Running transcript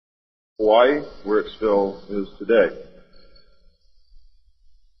Hawaii, where it still is today.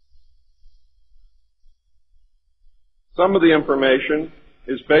 Some of the information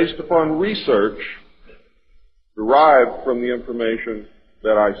is based upon research derived from the information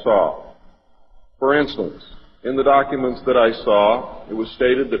that I saw. For instance, in the documents that I saw, it was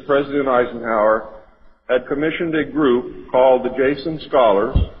stated that President Eisenhower had commissioned a group called the Jason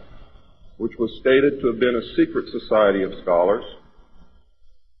Scholars, which was stated to have been a secret society of scholars,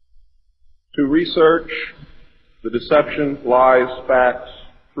 to research the deception, lies, facts,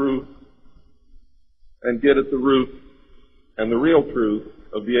 truth, and get at the root and the real truth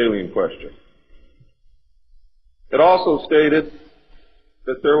of the alien question. It also stated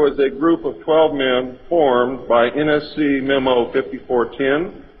that there was a group of 12 men formed by NSC Memo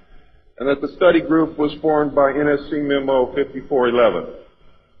 5410, and that the study group was formed by NSC Memo 5411,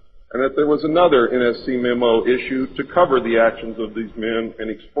 and that there was another NSC memo issued to cover the actions of these men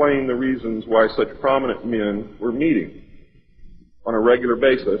and explain the reasons why such prominent men were meeting on a regular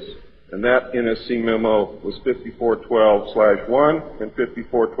basis, and that NSC memo was 5412/1 and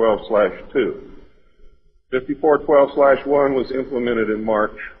 5412/2. 5412/1 was implemented in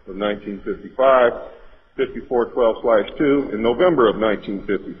March of 1955, 5412/2 in November of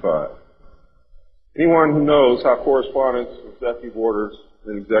 1955. Anyone who knows how correspondence, executive orders,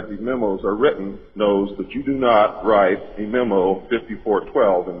 and executive memos are written knows that you do not write a memo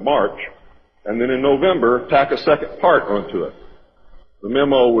 5412 in March and then in November tack a second part onto it. The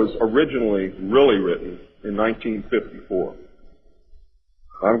memo was originally really written in 1954.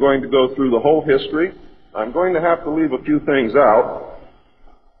 I'm going to go through the whole history. I'm going to have to leave a few things out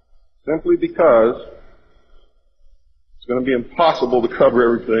simply because it's going to be impossible to cover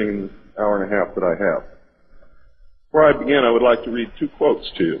everything in the hour and a half that I have. Before I begin, I would like to read two quotes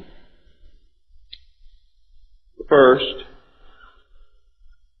to you. The first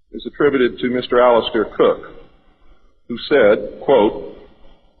is attributed to Mr. Alistair Cook, who said, quote,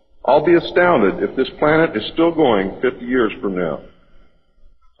 "I'll be astounded if this planet is still going 50 years from now.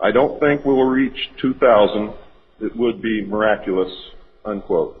 I don't think we will reach 2000. It would be miraculous,"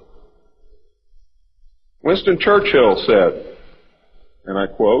 unquote. Winston Churchill said, and I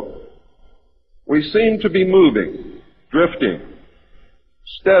quote, "We seem to be moving, drifting,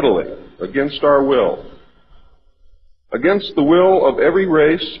 steadily against our will, against the will of every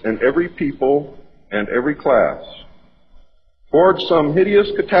race and every people and every class, towards some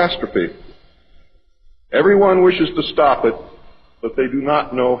hideous catastrophe. Everyone wishes to stop it, but they do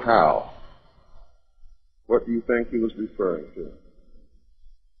not know how." What do you think he was referring to?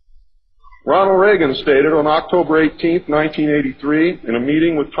 Ronald Reagan stated on October 18, 1983, in a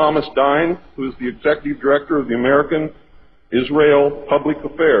meeting with Thomas Dine, who is the executive director of the American Israel Public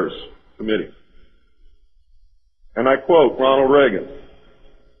Affairs Committee. And I quote Ronald Reagan,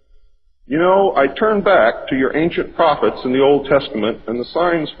 "You know, I turn back to your ancient prophets in the Old Testament and the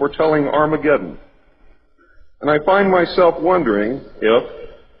signs foretelling Armageddon. And I find myself wondering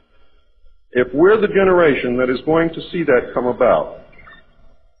if we're the generation that is going to see that come about.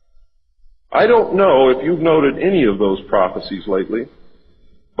 I don't know if you've noted any of those prophecies lately,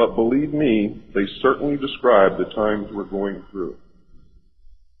 but believe me, they certainly describe the times we're going through."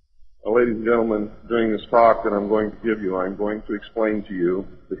 Now, ladies and gentlemen, during this talk that I'm going to give you, I'm going to explain to you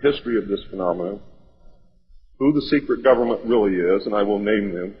the history of this phenomenon, who the secret government really is, and I will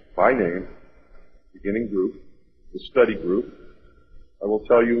name them by name, beginning group, the study group. I will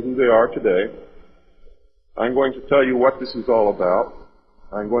tell you who they are today. I'm going to tell you what this is all about.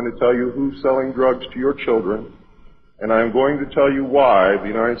 I'm going to tell you who's selling drugs to your children. And I'm going to tell you why the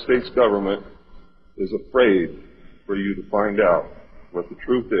United States government is afraid for you to find out what the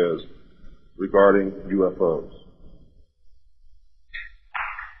truth is regarding UFOs.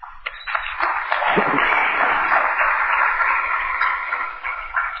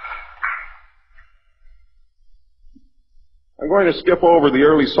 I'm going to skip over the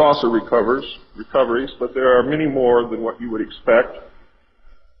early saucer recoveries, but there are many more than what you would expect.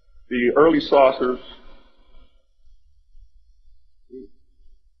 The early saucers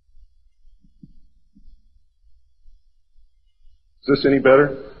Is this any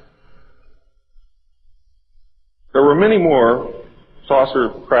better? There were many more saucer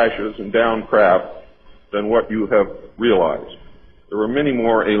crashes and downed craft than what you have realized. There were many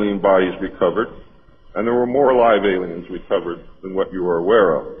more alien bodies recovered, and there were more live aliens recovered than what you are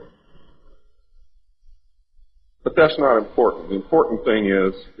aware of. But that's not important. The important thing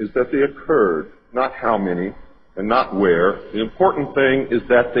is that they occurred, not how many and not where. The important thing is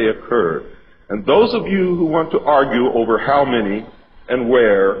that they occurred. And those of you who want to argue over how many and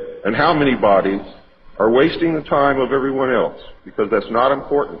where and how many bodies are wasting the time of everyone else, because that's not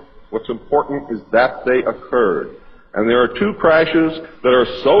important. What's important is that they occurred. And there are two crashes that are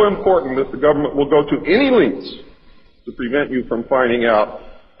so important that the government will go to any lengths to prevent you from finding out.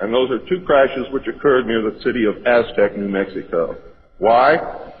 And those are two crashes which occurred near the city of Aztec, New Mexico. Why?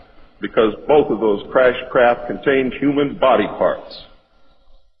 Because both of those crashed craft contained human body parts.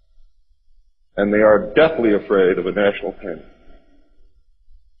 And they are deathly afraid of a national panic.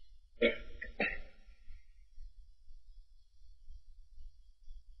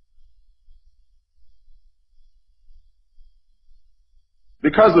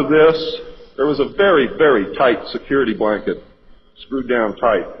 Because of this, there was a very, very tight security blanket screwed down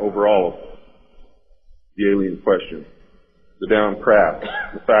tight over all of the alien question. The downed craft,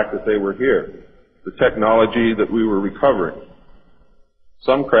 the fact that they were here, the technology that we were recovering.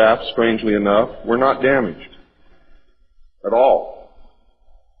 Some craft, strangely enough, were not damaged at all.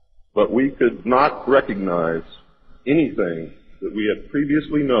 But we could not recognize anything that we had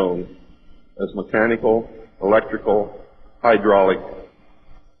previously known as mechanical, electrical, hydraulic,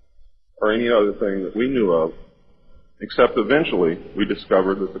 or any other thing that we knew of, except eventually we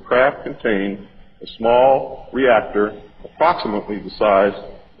discovered that the craft contained a small reactor approximately the size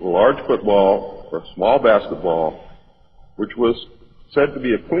of a large football or a small basketball, which was said to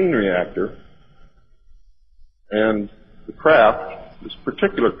be a clean reactor, and the craft, this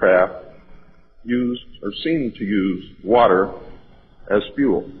particular craft, used or seemed to use water as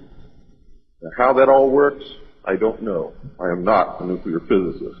fuel. Now, how that all works, I don't know. I am not a nuclear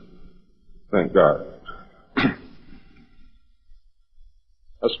physicist. Thank God.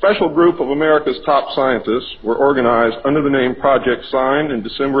 A special group of America's top scientists were organized under the name Project Sign in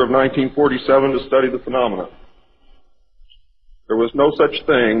December of 1947 to study the phenomena. There was no such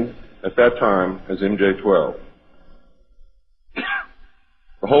thing at that time as MJ-12.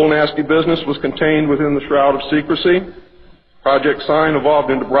 The whole nasty business was contained within the shroud of secrecy. Project Sign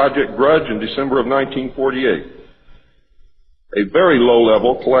evolved into Project Grudge in December of 1948. A very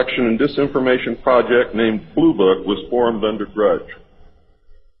low-level collection and disinformation project named Blue Book was formed under Grudge.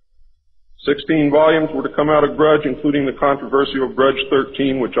 16 volumes were to come out of Grudge, including the controversial Grudge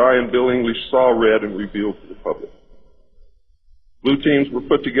 13, which I and Bill English saw, read, and revealed to the public. Blue teams were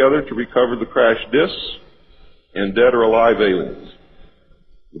put together to recover the crashed discs and dead or alive aliens.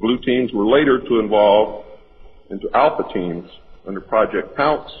 The blue teams were later to evolve into alpha teams under Project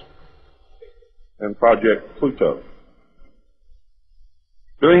Pounce and Project Pluto.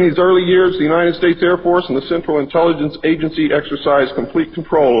 During these early years, the United States Air Force and the Central Intelligence Agency exercised complete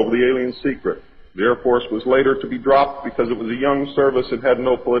control over the alien secret. The Air Force was later to be dropped because it was a young service and had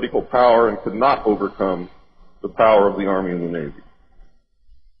no political power and could not overcome the power of the Army and the Navy.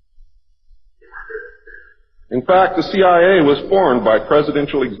 In fact, the CIA was formed by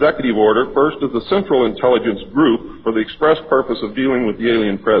presidential executive order, first as the Central Intelligence Group for the express purpose of dealing with the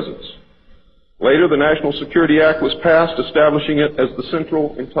alien presence. Later, the National Security Act was passed, establishing it as the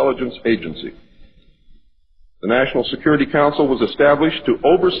Central Intelligence Agency. The National Security Council was established to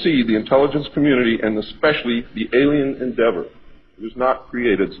oversee the intelligence community and especially the alien endeavor. It was not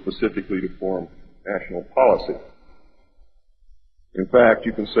created specifically to form national policy. In fact,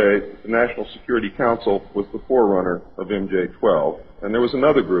 you can say the National Security Council was the forerunner of MJ-12, and there was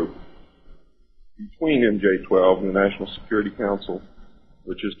another group between MJ-12 and the National Security Council,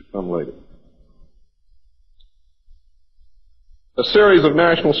 which is to come later. A series of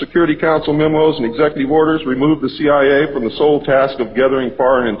National Security Council memos and executive orders removed the CIA from the sole task of gathering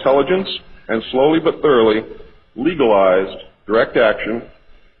foreign intelligence and slowly but thoroughly legalized direct action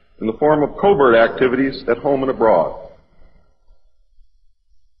in the form of covert activities at home and abroad.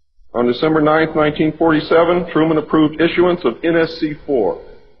 On December 9, 1947, Truman approved issuance of NSC-4,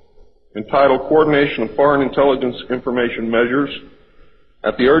 entitled Coordination of Foreign Intelligence Information Measures,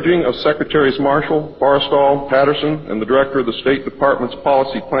 at the urging of Secretaries Marshall, Forrestal, Patterson, and the Director of the State Department's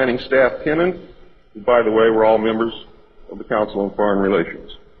Policy Planning Staff, Kennan, who, by the way, were all members of the Council on Foreign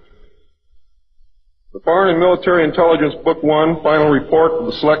Relations. The Foreign and Military Intelligence Book 1, Final Report of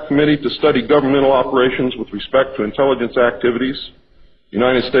the Select Committee to Study Governmental Operations with Respect to Intelligence Activities,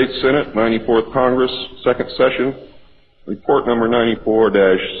 United States Senate, 94th Congress, Second Session, Report Number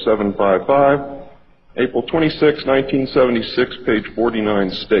 94-755, April 26, 1976, page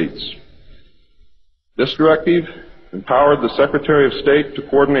 49 states, this directive empowered the Secretary of State to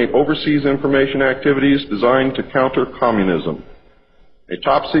coordinate overseas information activities designed to counter communism. A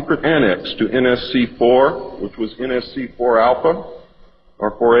top-secret annex to NSC-4, which was NSC-4 Alpha,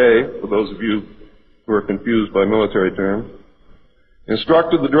 or 4A, for those of you who are confused by military terms,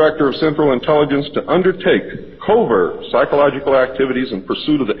 instructed the Director of Central Intelligence to undertake covert psychological activities in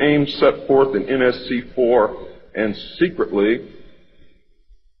pursuit of the aims set forth in NSC-4 and secretly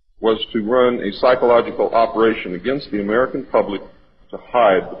was to run a psychological operation against the American public to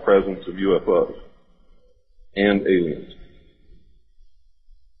hide the presence of UFOs and aliens.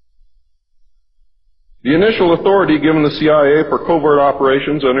 The initial authority given the CIA for covert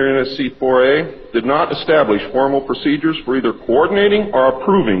operations under NSC 4A did not establish formal procedures for either coordinating or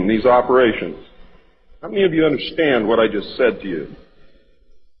approving these operations. How many of you understand what I just said to you?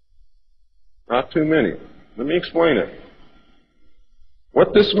 Not too many. Let me explain it.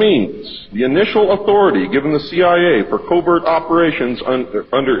 What this means, the initial authority given the CIA for covert operations under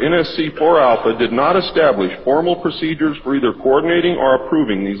NSC 4 Alpha did not establish formal procedures for either coordinating or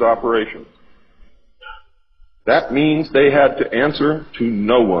approving these operations. That means they had to answer to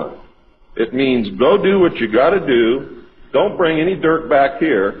no one. It means go do what you got to do. Don't bring any dirt back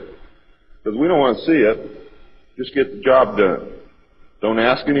here because we don't want to see it. Just get the job done. Don't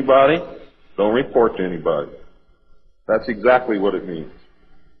ask anybody. Don't report to anybody. That's exactly what it means.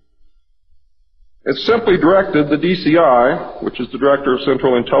 It simply directed the DCI, which is the Director of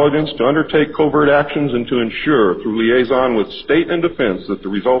Central Intelligence, to undertake covert actions and to ensure, through liaison with state and defense, that the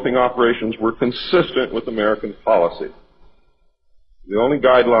resulting operations were consistent with American policy. The only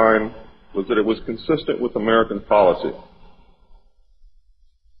guideline was that it was consistent with American policy.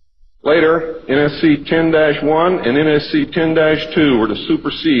 Later, NSC 10-1 and NSC 10-2 were to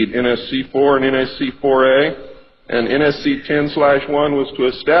supersede NSC 4 and NSC 4A, and NSC 10-1 was to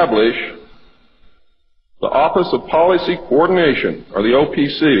establish the Office of Policy Coordination, or the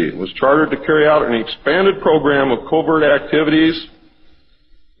OPC, was chartered to carry out an expanded program of covert activities.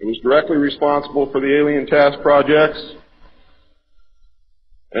 It was directly responsible for the alien task projects,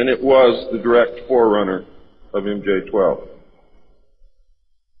 and it was the direct forerunner of MJ-12.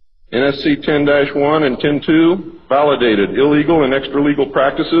 NSC 10-1 and 10-2 validated illegal and extra-legal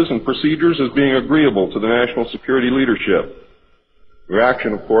practices and procedures as being agreeable to the national security leadership. The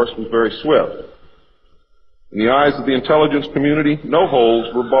reaction, of course, was very swift. In the eyes of the intelligence community, no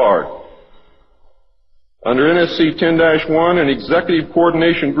holes were barred. Under NSC 10-1, an executive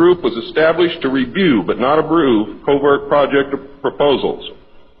coordination group was established to review but not approve covert project proposals.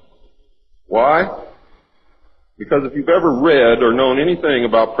 Why? Because if you've ever read or known anything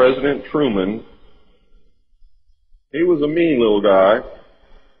about President Truman, he was a mean little guy,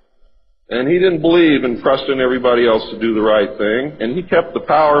 and he didn't believe in trusting everybody else to do the right thing, and he kept the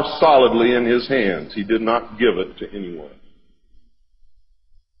power solidly in his hands. He did not give it to anyone.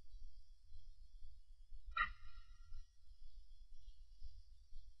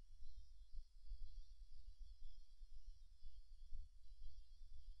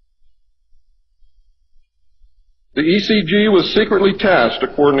 The ECG was secretly tasked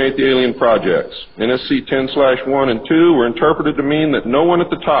to coordinate the alien projects. NSC 10-1 and 2 were interpreted to mean that no one at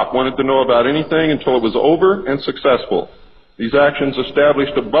the top wanted to know about anything until it was over and successful. These actions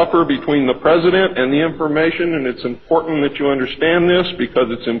established a buffer between the President and the information, and it's important that you understand this because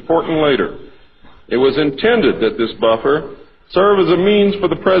it's important later. It was intended that this buffer serve as a means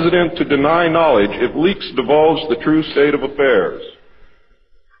for the President to deny knowledge if leaks divulge the true state of affairs.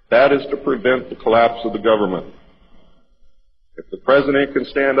 That is to prevent the collapse of the government. If the President can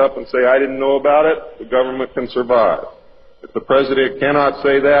stand up and say, I didn't know about it, the government can survive. If the President cannot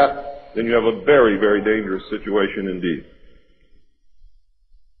say that, then you have a very, very dangerous situation indeed.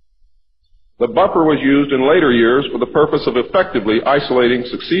 The buffer was used in later years for the purpose of effectively isolating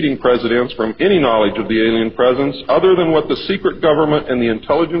succeeding presidents from any knowledge of the alien presence other than what the secret government and the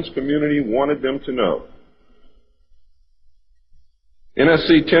intelligence community wanted them to know.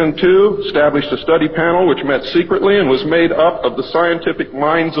 NSC 10-2 established a study panel which met secretly and was made up of the scientific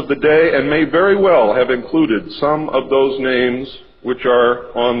minds of the day and may very well have included some of those names which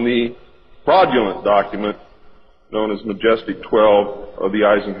are on the fraudulent document known as Majestic 12 of the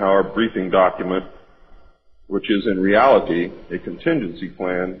Eisenhower briefing document, which is in reality a contingency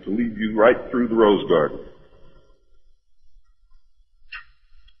plan to lead you right through the Rose Garden.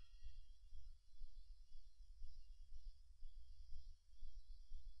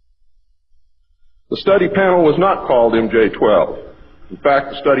 The study panel was not called MJ-12. In fact,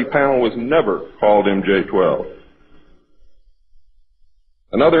 the study panel was never called MJ-12.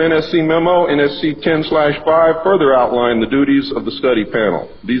 Another NSC memo, NSC 10-5, further outlined the duties of the study panel.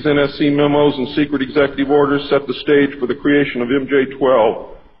 These NSC memos and secret executive orders set the stage for the creation of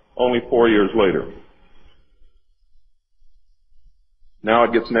MJ-12 only 4 years later. Now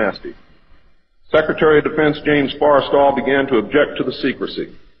it gets nasty. Secretary of Defense James Forrestal began to object to the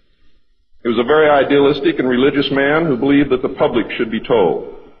secrecy. He was a very idealistic and religious man who believed that the public should be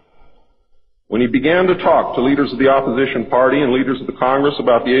told. When he began to talk to leaders of the opposition party and leaders of the Congress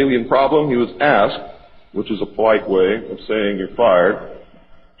about the alien problem, he was asked, which is a polite way of saying you're fired,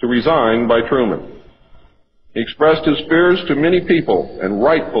 to resign by Truman. He expressed his fears to many people and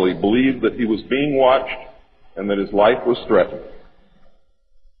rightfully believed that he was being watched and that his life was threatened.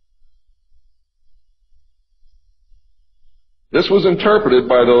 This was interpreted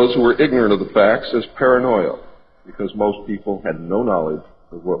by those who were ignorant of the facts as paranoia, because most people had no knowledge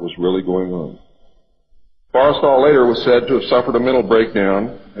of what was really going on. Forrestal later was said to have suffered a mental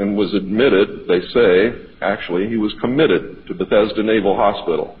breakdown and was admitted, they say, actually, he was committed to Bethesda Naval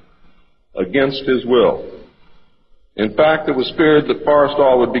Hospital against his will. In fact, it was feared that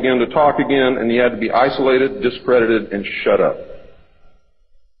Forrestal would begin to talk again and he had to be isolated, discredited, and shut up.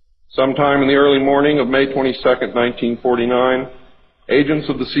 Sometime in the early morning of May 22nd, 1949, agents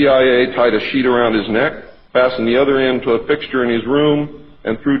of the CIA tied a sheet around his neck, fastened the other end to a fixture in his room,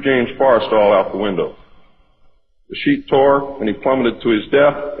 and threw James Forrestal out the window. The sheet tore, and he plummeted to his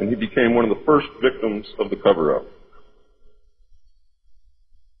death, and he became one of the first victims of the cover-up.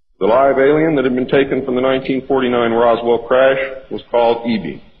 The live alien that had been taken from the 1949 Roswell crash was called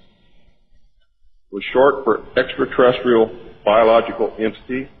EB. It was short for extraterrestrial biological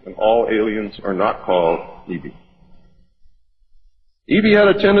entity, and all aliens are not called EB. EB had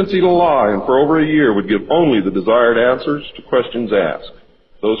a tendency to lie, and for over a year would give only the desired answers to questions asked.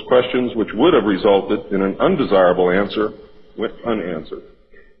 Those questions which would have resulted in an undesirable answer went unanswered.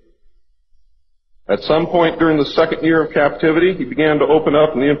 At some point during the second year of captivity, he began to open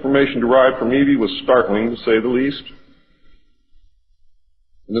up, and the information derived from EB was startling, to say the least.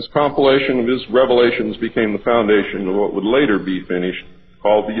 And this compilation of his revelations became the foundation of what would later be finished,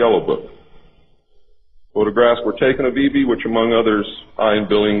 called the Yellow Book. Photographs were taken of EB, which among others, I and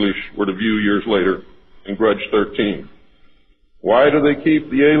Bill English were to view years later in Grudge 13. Why do they keep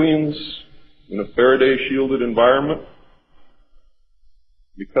the aliens in a Faraday-shielded environment?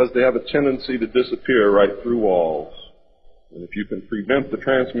 Because they have a tendency to disappear right through walls. And if you can prevent the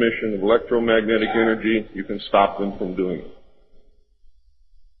transmission of electromagnetic energy, you can stop them from doing it.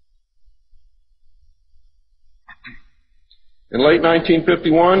 In late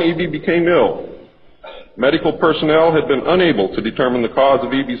 1951, EB became ill. Medical personnel had been unable to determine the cause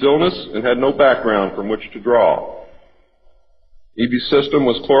of EB's illness and had no background from which to draw. EB's system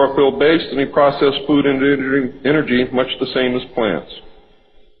was chlorophyll-based, and he processed food into energy much the same as plants.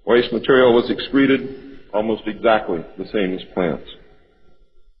 Waste material was excreted almost exactly the same as plants.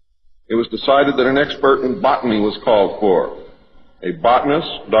 It was decided that an expert in botany was called for. A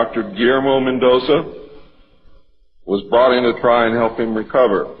botanist, Dr. Guillermo Mendoza, was brought in to try and help him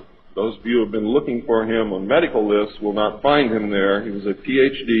recover. Those of you who have been looking for him on medical lists will not find him there. He was a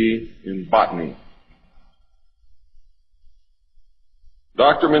PhD in botany.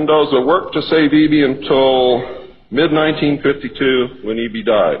 Dr. Mendoza worked to save EB until mid-1952 when EB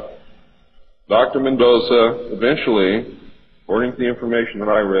died. Dr. Mendoza eventually, according to the information that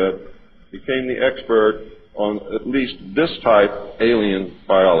I read, became the expert on at least this type of alien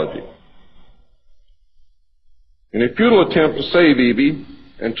biology. In a futile attempt to save EB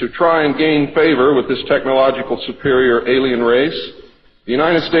and to try and gain favor with this technological superior alien race, the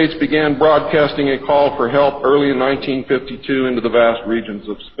United States began broadcasting a call for help early in 1952 into the vast regions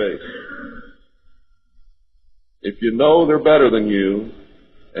of space. If you know they're better than you,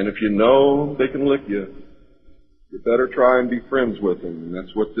 and if you know they can lick you, you better try and be friends with them, and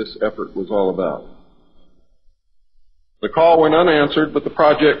that's what this effort was all about. The call went unanswered, but the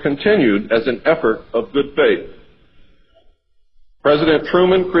project continued as an effort of good faith. President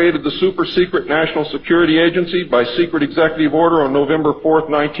Truman created the super-secret National Security Agency by secret executive order on November 4th,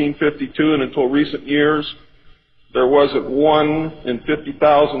 1952, and until recent years, there wasn't 1 in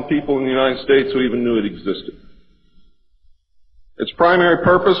 50,000 people in the United States who even knew it existed. Its primary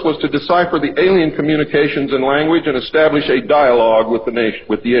purpose was to decipher the alien communications and language and establish a dialogue with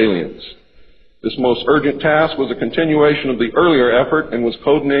the aliens. This most urgent task was a continuation of the earlier effort and was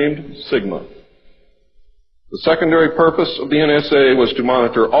codenamed Sigma. The secondary purpose of the NSA was to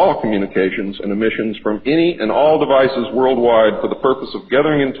monitor all communications and emissions from any and all devices worldwide for the purpose of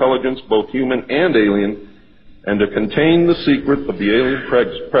gathering intelligence, both human and alien, and to contain the secret of the alien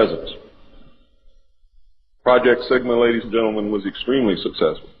presence. Project Sigma, ladies and gentlemen, was extremely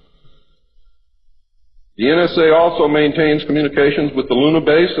successful. The NSA also maintains communications with the Luna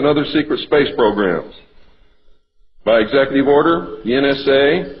base and other secret space programs. By executive order, the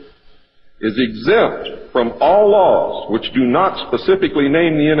NSA is exempt from all laws which do not specifically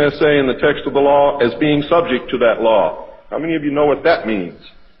name the NSA in the text of the law as being subject to that law. How many of you know what that means?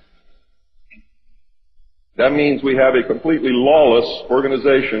 That means we have a completely lawless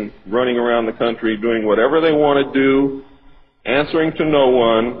organization running around the country doing whatever they want to do answering to no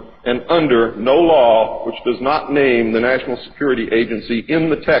one, and under no law which does not name the National Security Agency in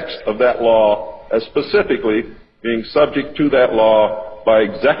the text of that law as specifically being subject to that law by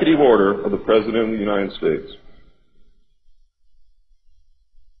executive order of the President of the United States.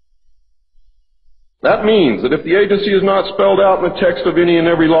 That means that if the agency is not spelled out in the text of any and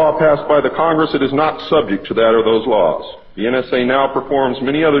every law passed by the Congress, it is not subject to that or those laws. The NSA now performs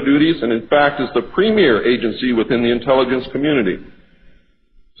many other duties and, in fact, is the premier agency within the intelligence community.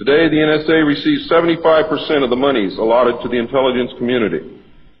 Today, the NSA receives 75% of the monies allotted to the intelligence community.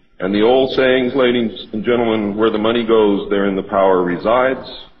 And the old sayings, ladies and gentlemen, where the money goes, therein the power resides,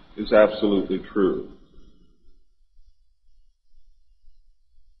 is absolutely true.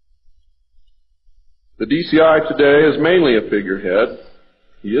 The DCI today is mainly a figurehead.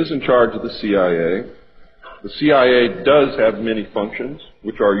 He is in charge of the CIA. The CIA does have many functions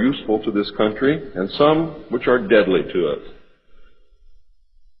which are useful to this country and some which are deadly to it.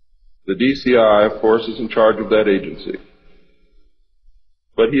 The DCI, of course, is in charge of that agency.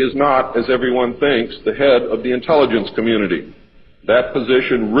 But he is not, as everyone thinks, the head of the intelligence community. That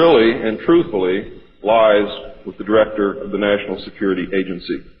position really and truthfully lies with the director of the National Security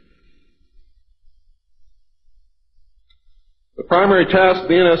Agency. The primary task of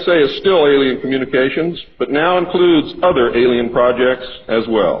the NSA is still alien communications, but now includes other alien projects as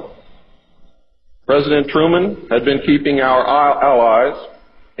well. President Truman had been keeping our allies,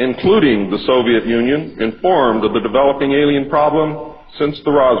 including the Soviet Union, informed of the developing alien problem since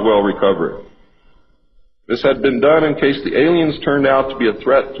the Roswell recovery. This had been done in case the aliens turned out to be a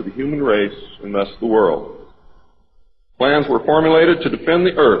threat to the human race and thus the world. Plans were formulated to defend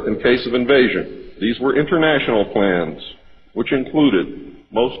the Earth in case of invasion. These were international plans, which included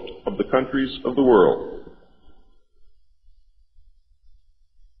most of the countries of the world.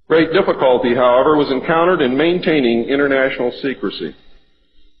 Great difficulty, however, was encountered in maintaining international secrecy.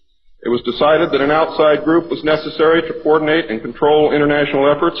 It was decided that an outside group was necessary to coordinate and control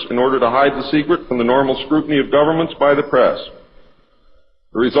international efforts in order to hide the secret from the normal scrutiny of governments by the press.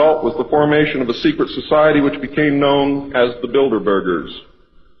 The result was the formation of a secret society which became known as the Bilderbergers.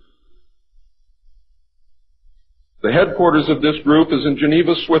 The headquarters of this group is in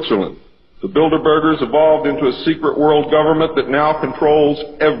Geneva, Switzerland. The Bilderbergers evolved into a secret world government that now controls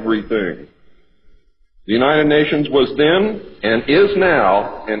everything. The United Nations was then, and is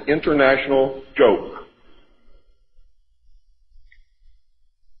now, an international joke.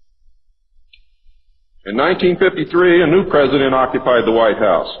 In 1953, a new president occupied the White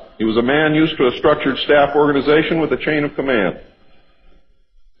House. He was a man used to a structured staff organization with a chain of command.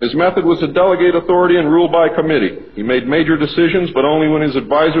 His method was to delegate authority and rule by committee. He made major decisions, but only when his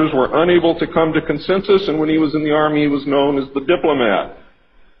advisors were unable to come to consensus, and when he was in the Army, he was known as the diplomat.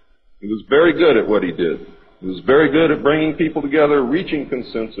 He was very good at what he did. He was very good at bringing people together, reaching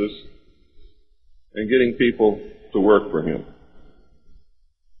consensus, and getting people to work for him.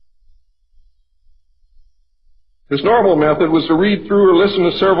 His normal method was to read through or listen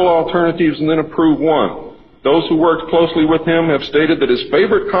to several alternatives and then approve one. Those who worked closely with him have stated that his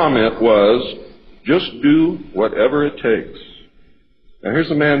favorite comment was, "Just do whatever it takes." Now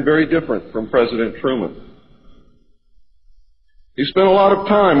here's a man very different from President Truman. He spent a lot of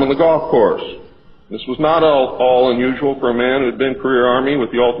time on the golf course. This was not all unusual for a man who had been career Army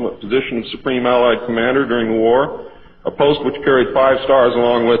with the ultimate position of Supreme Allied Commander during the war, a post which carried 5 stars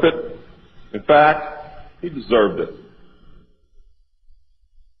along with it. In fact, he deserved it.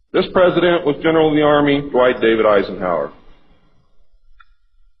 This president was General of the Army Dwight David Eisenhower.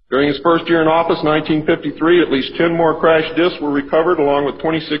 During his first year in office, 1953, at least 10 more crash disks were recovered, along with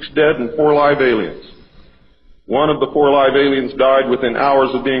 26 dead and 4 live aliens. One of the 4 live aliens died within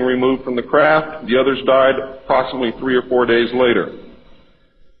hours of being removed from the craft. The others died approximately 3 or 4 days later.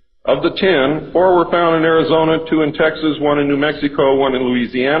 Of the 10, 4 were found in Arizona, 2 in Texas, 1 in New Mexico, 1 in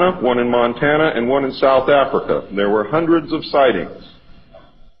Louisiana, 1 in Montana, and 1 in South Africa. There were hundreds of sightings.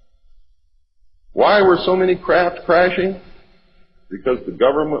 Why were so many craft crashing? Because the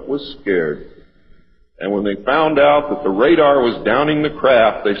government was scared. And when they found out that the radar was downing the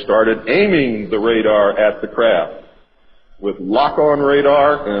craft, they started aiming the radar at the craft with lock-on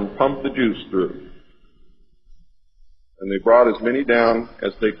radar and pumped the juice through. And they brought as many down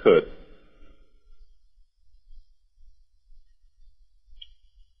as they could.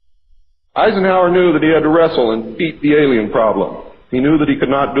 Eisenhower knew that he had to wrestle and beat the alien problem. He knew that he could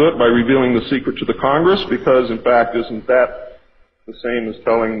not do it by revealing the secret to the Congress because, in fact, isn't that the same as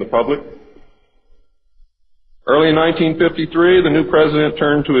telling the public? Early in 1953, the new president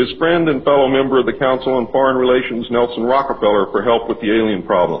turned to his friend and fellow member of the Council on Foreign Relations, Nelson Rockefeller, for help with the alien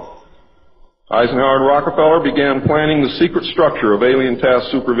problem. Eisenhower and Rockefeller began planning the secret structure of alien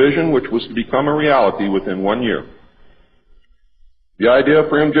task supervision, which was to become a reality within 1 year. The idea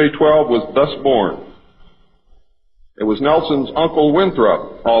for MJ-12 was thus born. It was Nelson's uncle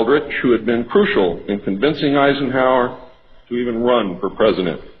Winthrop Aldrich who had been crucial in convincing Eisenhower to even run for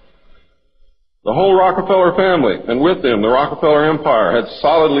president. The whole Rockefeller family, and with them the Rockefeller Empire, had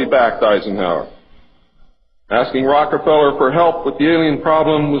solidly backed Eisenhower. Asking Rockefeller for help with the alien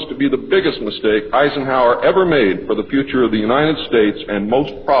problem was to be the biggest mistake Eisenhower ever made for the future of the United States and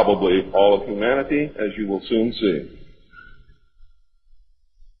most probably all of humanity, as you will soon see.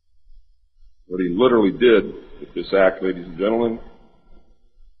 What he literally did with this act, ladies and gentlemen,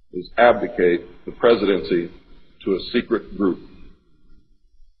 is abdicate the presidency to a secret group.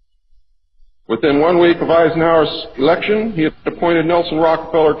 Within 1 week of Eisenhower's election, he had appointed Nelson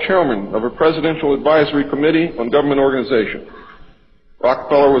Rockefeller chairman of a presidential advisory committee on government organization.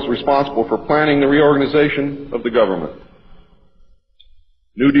 Rockefeller was responsible for planning the reorganization of the government.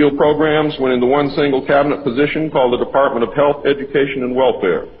 New Deal programs went into one single cabinet position called the Department of Health, Education, and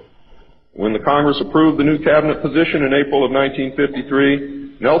Welfare. When the Congress approved the new cabinet position in April of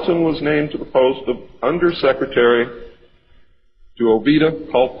 1953, Nelson was named to the post of Undersecretary to Ovida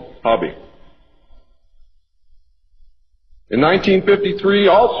Cult Hobby. In 1953,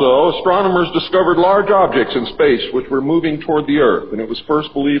 also, astronomers discovered large objects in space which were moving toward the Earth, and it was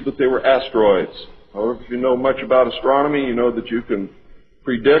first believed that they were asteroids. However, if you know much about astronomy, you know that you can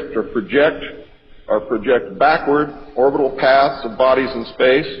predict or project backward orbital paths of bodies in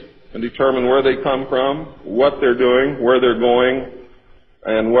space and determine where they come from, what they're doing, where they're going,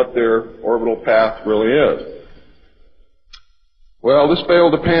 and what their orbital path really is. Well, this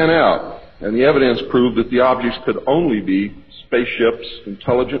failed to pan out, and the evidence proved that the objects could only be spaceships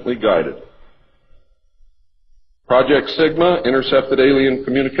intelligently guided. Project Sigma intercepted alien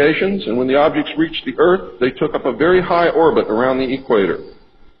communications, and when the objects reached the Earth, they took up a very high orbit around the equator.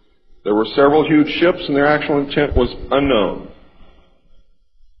 There were several huge ships, and their actual intent was unknown.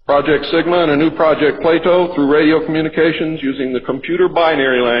 Project Sigma and a new Project Plato, through radio communications using the computer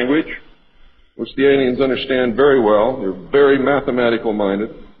binary language, which the aliens understand very well, they're very mathematical minded,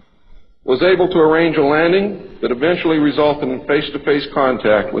 was able to arrange a landing that eventually resulted in face-to-face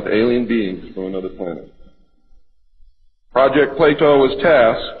contact with alien beings from another planet. Project Plato was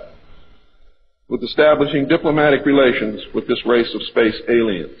tasked with establishing diplomatic relations with this race of space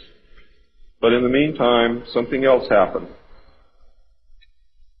aliens. But in the meantime, something else happened.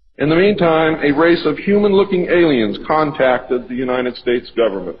 In the meantime, a race of human-looking aliens contacted the United States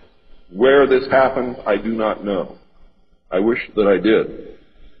government. Where this happened, I do not know. I wish that I did.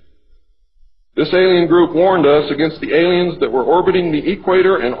 This alien group warned us against the aliens that were orbiting the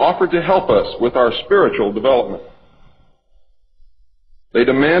equator and offered to help us with our spiritual development. They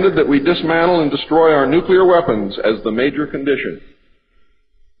demanded that we dismantle and destroy our nuclear weapons as the major condition.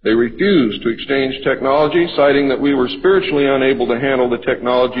 They refused to exchange technology, citing that we were spiritually unable to handle the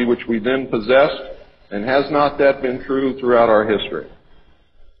technology which we then possessed, and has not that been true throughout our history?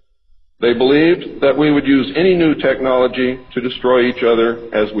 They believed that we would use any new technology to destroy each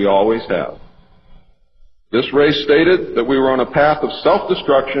other, as we always have. This race stated that we were on a path of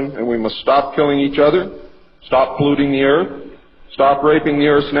self-destruction, and we must stop killing each other, stop polluting the earth, stop raping the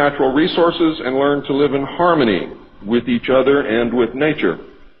earth's natural resources, and learn to live in harmony with each other and with nature.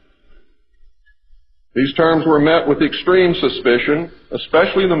 These terms were met with extreme suspicion,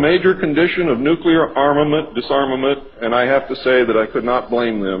 especially the major condition of nuclear armament, disarmament, and I have to say that I could not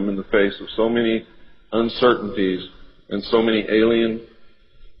blame them in the face of so many uncertainties and so many alien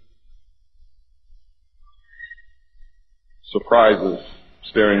surprises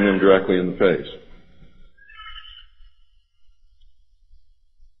staring them directly in the face.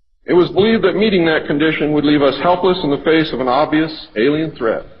 It was believed that meeting that condition would leave us helpless in the face of an obvious alien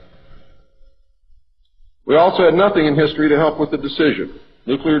threat. We also had nothing in history to help with the decision.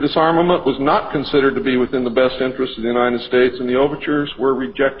 Nuclear disarmament was not considered to be within the best interest of the United States, and the overtures were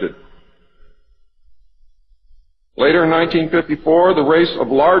rejected. Later in 1954, the race of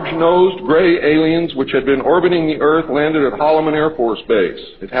large-nosed gray aliens which had been orbiting the Earth landed at Holloman Air Force Base.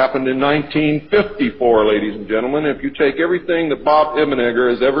 It happened in 1954, ladies and gentlemen. If you take everything that Bob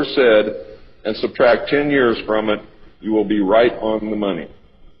Ebenegger has ever said and subtract 10 years from it, you will be right on the money.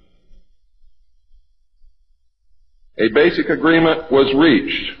 A basic agreement was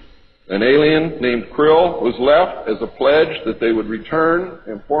reached. An alien named Krill was left as a pledge that they would return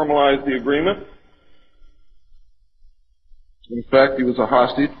and formalize the agreement. In fact, he was a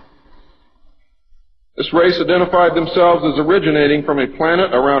hostage. This race identified themselves as originating from a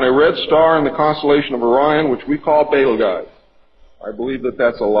planet around a red star in the constellation of Orion, which we call Betelgeuse. I believe that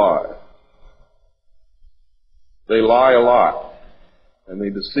that's a lie. They lie a lot, and they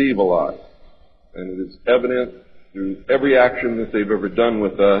deceive a lot. And it is evident through every action that they've ever done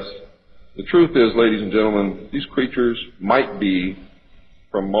with us. The truth is, ladies and gentlemen, these creatures might be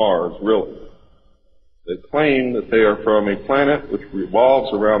from Mars, really. They claim that they are from a planet which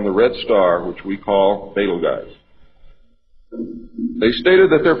revolves around the red star, which we call Betelgeuse. They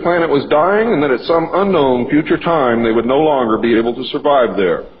stated that their planet was dying and that at some unknown future time they would no longer be able to survive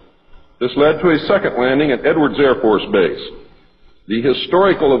there. This led to a second landing at Edwards Air Force Base. The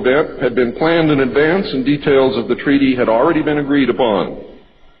historical event had been planned in advance and details of the treaty had already been agreed upon.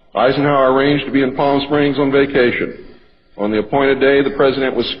 Eisenhower arranged to be in Palm Springs on vacation. On the appointed day, the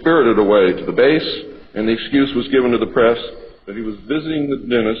President was spirited away to the base, and the excuse was given to the press that he was visiting the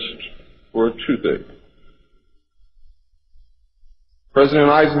dentist for a toothache. President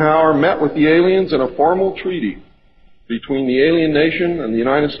Eisenhower met with the aliens and a formal treaty between the alien nation and the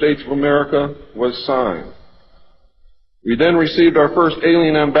United States of America was signed. We then received our first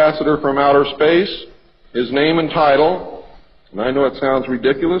alien ambassador from outer space. His name and title, and I know it sounds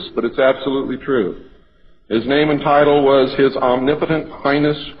ridiculous, but it's absolutely true. His name and title was His Omnipotent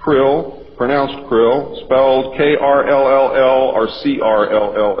Highness Krill, pronounced Krill, spelled K-R-L-L-L or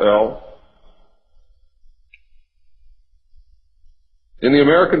C-R-L-L-L. In the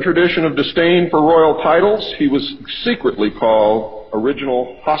American tradition of disdain for royal titles, he was secretly called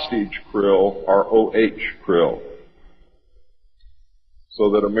Original Hostage Krill, or O.H. Krill,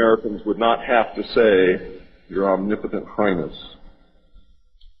 so that Americans would not have to say, Your Omnipotent Highness.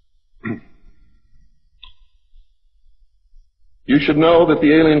 You should know that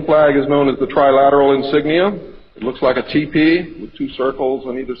the alien flag is known as the trilateral insignia. It looks like a teepee with two circles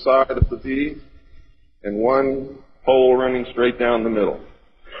on either side of the V and one pole running straight down the middle.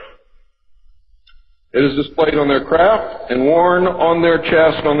 It is displayed on their craft and worn on their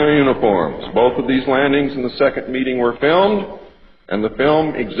chest on their uniforms. Both of these landings in the second meeting were filmed, and the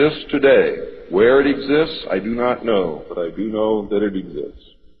film exists today. Where it exists, I do not know, but I do know that it exists.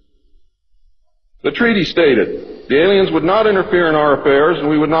 The treaty stated, the aliens would not interfere in our affairs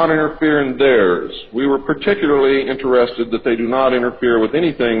and we would not interfere in theirs. We were particularly interested that they do not interfere with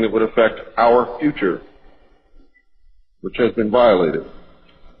anything that would affect our future, which has been violated.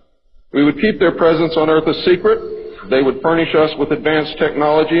 We would keep their presence on Earth a secret. They would furnish us with advanced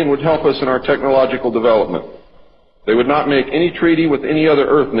technology and would help us in our technological development. They would not make any treaty with any other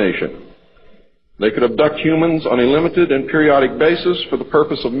Earth nation. They could abduct humans on a limited and periodic basis for the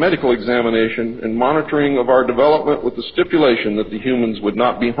purpose of medical examination and monitoring of our development, with the stipulation that the humans would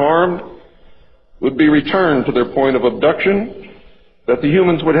not be harmed, would be returned to their point of abduction, that the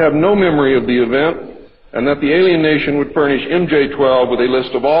humans would have no memory of the event, and that the alien nation would furnish MJ-12 with a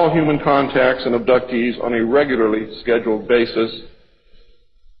list of all human contacts and abductees on a regularly scheduled basis.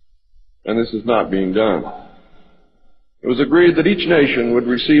 And this is not being done. It was agreed that each nation would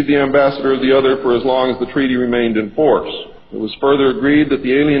receive the ambassador of the other for as long as the treaty remained in force. It was further agreed that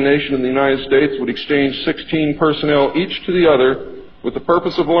the alien nation and the United States would exchange 16 personnel each to the other with the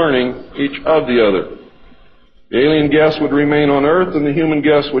purpose of learning each of the other. The alien guests would remain on Earth, and the human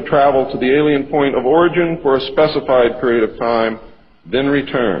guests would travel to the alien point of origin for a specified period of time, then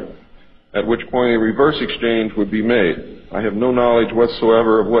return, at which point a reverse exchange would be made. I have no knowledge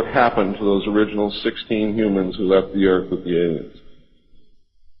whatsoever of what happened to those original 16 humans who left the Earth with the aliens.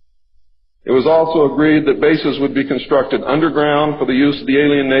 It was also agreed that bases would be constructed underground for the use of the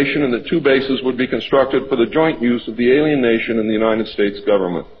alien nation, and that two bases would be constructed for the joint use of the alien nation and the United States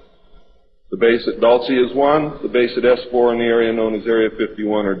government. The base at Dulce is one. The base at S4 in the area known as Area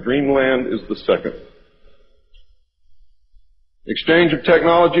 51 or Dreamland is the second. Exchange of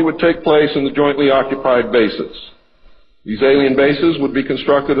technology would take place in the jointly occupied bases. These alien bases would be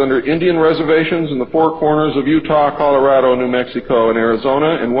constructed under Indian reservations in the four corners of Utah, Colorado, New Mexico, and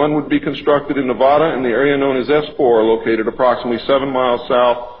Arizona, and one would be constructed in Nevada in the area known as S4, located approximately 7 miles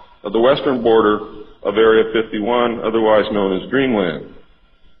south of the western border of Area 51, otherwise known as Dreamland.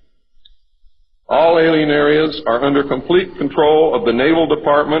 All alien areas are under complete control of the Naval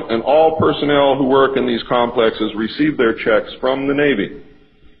Department, and all personnel who work in these complexes receive their checks from the Navy.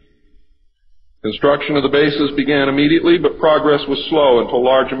 Construction of the bases began immediately, but progress was slow until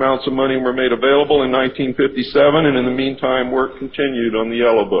large amounts of money were made available in 1957, and in the meantime work continued on the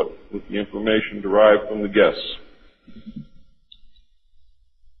Yellow Book with the information derived from the guests.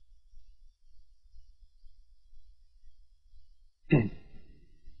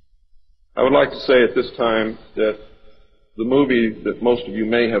 I would like to say at this time that the movie that most of you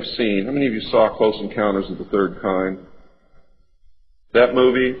may have seen, how many of you saw Close Encounters of the Third Kind? That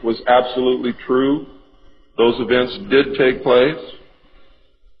movie was absolutely true. Those events did take place.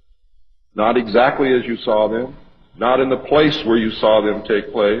 Not exactly as you saw them, not in the place where you saw them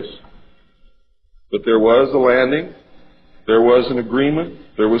take place. But there was a landing, there was an agreement,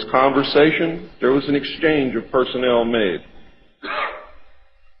 there was conversation, there was an exchange of personnel made.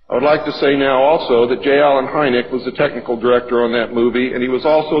 I would like to say now also that J. Allen Hynek was the technical director on that movie, and he was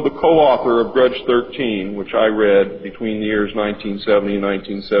also the co-author of Grudge 13, which I read between the years 1970 and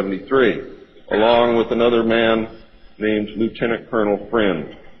 1973, along with another man named Lieutenant Colonel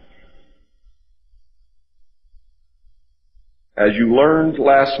Friend. As you learned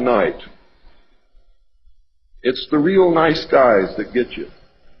last night, it's the real nice guys that get you.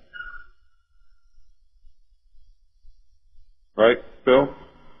 Right, Phil?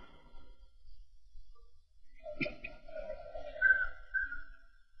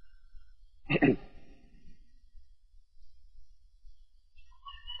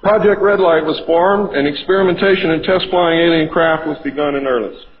 Project Red Light was formed, and experimentation and test flying alien craft was begun in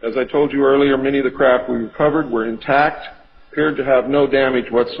earnest. As I told you earlier, many of the craft we recovered were intact, appeared to have no damage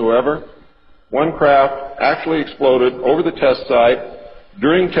whatsoever. One craft actually exploded over the test site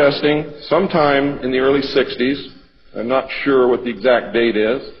during testing sometime in the early 60s. I'm not sure what the exact date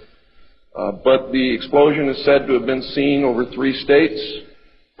is, but the explosion is said to have been seen over 3 states.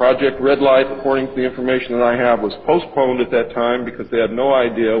 Project Red Light, according to the information that I have, was postponed at that time because they had no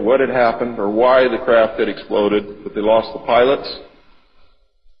idea what had happened or why the craft had exploded, but they lost the pilots,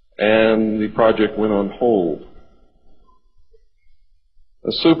 and the project went on hold.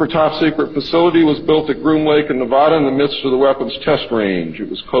 A super top-secret facility was built at Groom Lake in Nevada in the midst of the weapons test range. It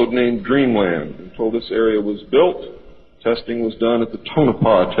was codenamed Dreamland. Until this area was built, testing was done at the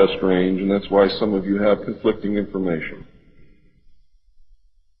Tonopah test range, and that's why some of you have conflicting information.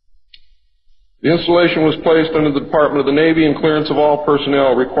 The installation was placed under the Department of the Navy, and clearance of all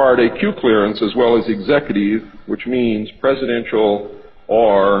personnel required a Q clearance as well as executive, which means presidential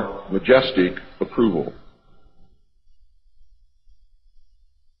or majestic approval.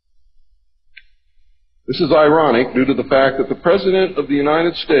 This is ironic due to the fact that the President of the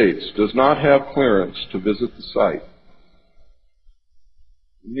United States does not have clearance to visit the site.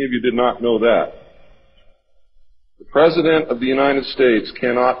 Many of you did not know that. The President of the United States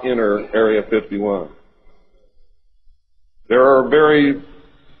cannot enter Area 51. There are very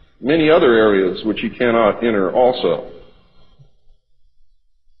many other areas which he cannot enter also.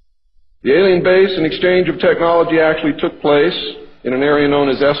 The alien base and exchange of technology actually took place in an area known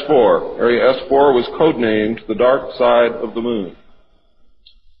as S4. Area S4 was codenamed the Dark Side of the Moon.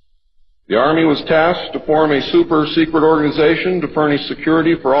 The Army was tasked to form a super-secret organization to furnish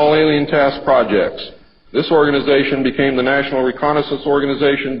security for all alien task projects. This organization became the National Reconnaissance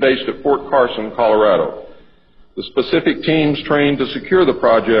Organization based at Fort Carson, Colorado. The specific teams trained to secure the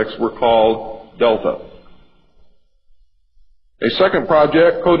projects were called Delta. A second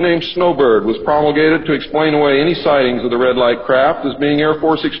project, codenamed Snowbird, was promulgated to explain away any sightings of the red light craft as being Air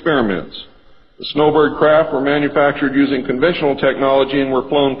Force experiments. The Snowbird craft were manufactured using conventional technology and were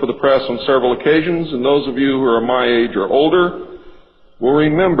flown for the press on several occasions, and those of you who are my age or older will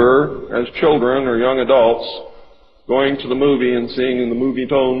remember, as children or young adults, going to the movie and seeing in the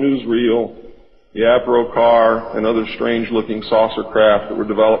Movietone newsreel the Avro car and other strange-looking saucer craft that were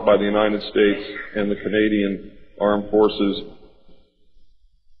developed by the United States and the Canadian Armed Forces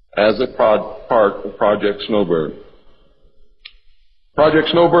as a part of Project Snowbird. Project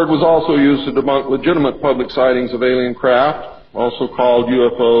Snowbird was also used to debunk legitimate public sightings of alien craft, also called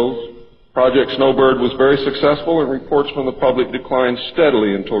UFOs. Project Snowbird was very successful, and reports from the public declined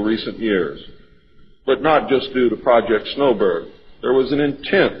steadily until recent years. But not just due to Project Snowbird. There was an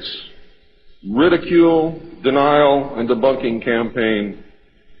intense ridicule, denial, and debunking campaign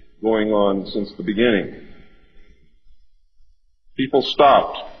going on since the beginning. People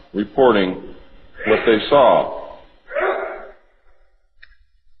stopped reporting what they saw.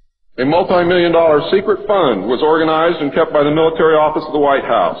 A multi-million-dollar secret fund was organized and kept by the military office of the White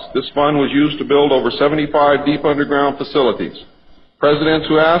House. This fund was used to build over 75 deep underground facilities. Presidents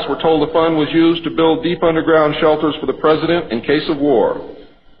who asked were told the fund was used to build deep underground shelters for the president in case of war.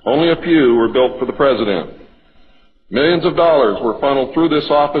 Only a few were built for the president. Millions of dollars were funneled through this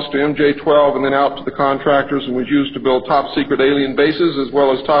office to MJ-12 and then out to the contractors, and was used to build top-secret alien bases as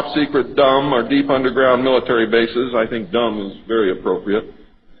well as top-secret dumb or deep underground military bases. I think dumb is very appropriate.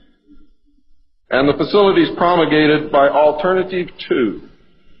 And the facilities promulgated by Alternative 2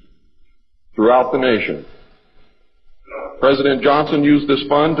 throughout the nation. President Johnson used this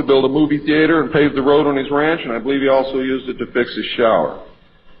fund to build a movie theater and pave the road on his ranch, and I believe he also used it to fix his shower.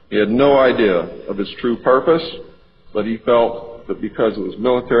 He had no idea of its true purpose, but he felt that because it was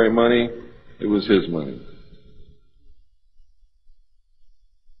military money, it was his money.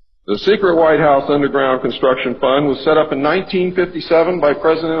 The secret White House underground construction fund was set up in 1957 by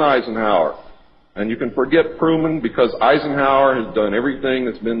President Eisenhower. And you can forget Truman because Eisenhower has done everything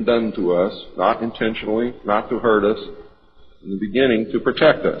that's been done to us, not intentionally, not to hurt us, in the beginning to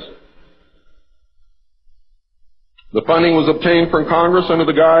protect us. The funding was obtained from Congress under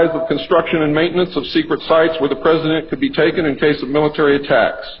the guise of construction and maintenance of secret sites where the President could be taken in case of military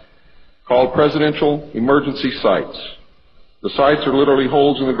attacks, called presidential emergency sites. The sites are literally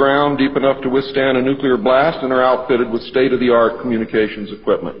holes in the ground deep enough to withstand a nuclear blast and are outfitted with state-of-the-art communications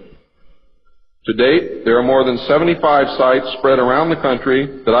equipment. To date, there are more than 75 sites spread around the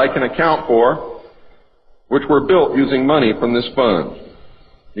country that I can account for, which were built using money from this fund.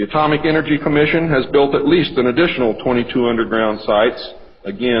 The Atomic Energy Commission has built at least an additional 22 underground sites,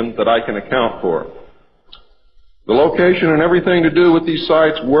 again, that I can account for. The location and everything to do with these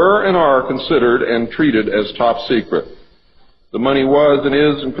sites were and are considered and treated as top secret. The money was and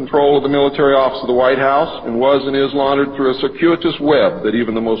is in control of the military office of the White House and was and is laundered through a circuitous web that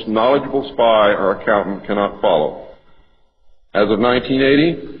even the most knowledgeable spy or accountant cannot follow. As of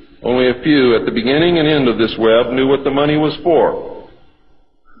 1980, only a few at the beginning and end of this web knew what the money was for.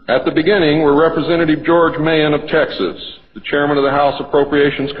 At the beginning were Representative George Mahon of Texas, the chairman of the House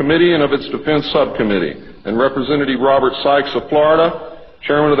Appropriations Committee and of its Defense Subcommittee, and Representative Robert Sykes of Florida,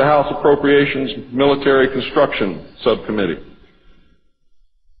 chairman of the House Appropriations Military Construction Subcommittee.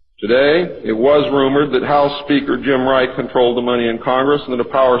 Today, it was rumored that House Speaker Jim Wright controlled the money in Congress and that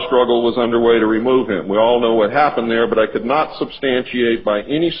a power struggle was underway to remove him. We all know what happened there, but I could not substantiate by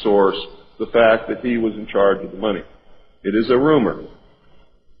any source the fact that he was in charge of the money. It is a rumor.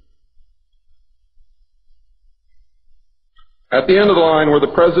 At the end of the line were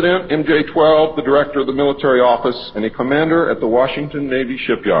the President, MJ-12, the Director of the Military Office, and a commander at the Washington Navy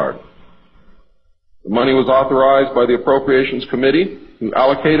Shipyard. The money was authorized by the Appropriations Committee, who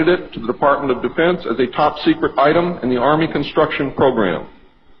allocated it to the Department of Defense as a top secret item in the Army construction program.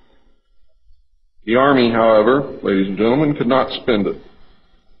 The Army, however, ladies and gentlemen, could not spend it,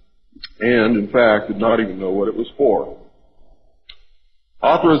 and, in fact, did not even know what it was for.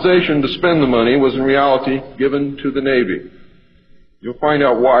 Authorization to spend the money was in reality given to the Navy. You'll find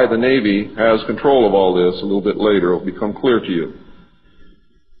out why the Navy has control of all this a little bit later. It will become clear to you.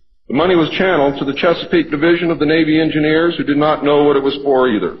 The money was channeled to the Chesapeake Division of the Navy Engineers, who did not know what it was for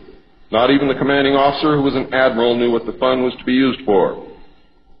either. Not even the commanding officer, who was an admiral, knew what the fund was to be used for.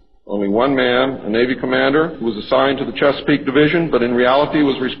 Only one man, a Navy commander, who was assigned to the Chesapeake Division, but in reality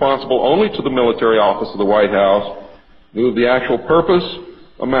was responsible only to the military office of the White House, knew of the actual purpose,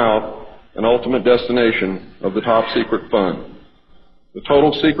 amount, and ultimate destination of the top secret fund. The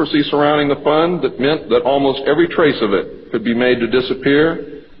total secrecy surrounding the fund that meant that almost every trace of it could be made to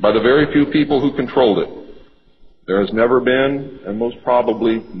disappear by the very few people who controlled it. There has never been, and most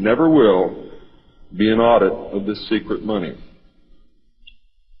probably never will, be an audit of this secret money.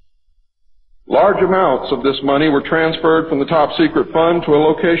 Large amounts of this money were transferred from the top secret fund to a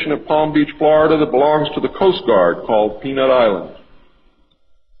location at Palm Beach, Florida that belongs to the Coast Guard called Peanut Island.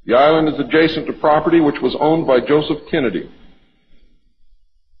 The island is adjacent to property which was owned by Joseph Kennedy.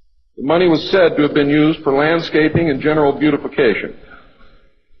 The money was said to have been used for landscaping and general beautification.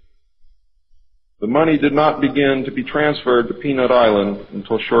 The money did not begin to be transferred to Peanut Island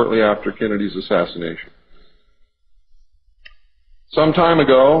until shortly after Kennedy's assassination. Some time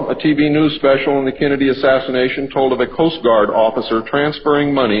ago, a TV news special on the Kennedy assassination told of a Coast Guard officer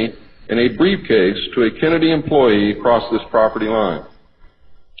transferring money in a briefcase to a Kennedy employee across this property line.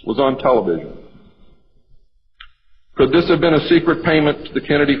 It was on television. Could this have been a secret payment to the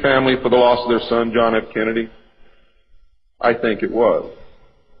Kennedy family for the loss of their son, John F. Kennedy? I think it was,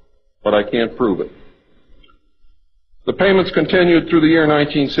 but I can't prove it. The payments continued through the year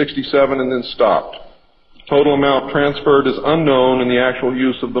 1967 and then stopped. The total amount transferred is unknown and the actual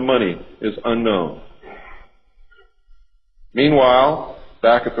use of the money is unknown. Meanwhile,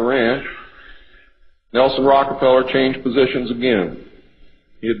 back at the ranch, Nelson Rockefeller changed positions again.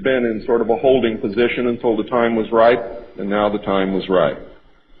 He had been in sort of a holding position until the time was right, and now the time was right.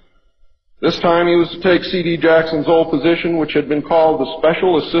 This time he was to take C.D. Jackson's old position, which had been called the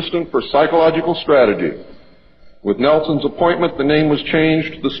Special Assistant for Psychological Strategy. With Nelson's appointment, the name was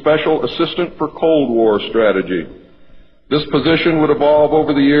changed to the Special Assistant for Cold War Strategy. This position would evolve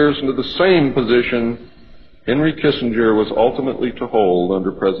over the years into the same position Henry Kissinger was ultimately to hold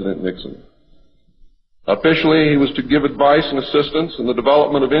under President Nixon. Officially, he was to give advice and assistance in the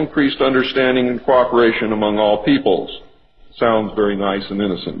development of increased understanding and cooperation among all peoples. Sounds very nice and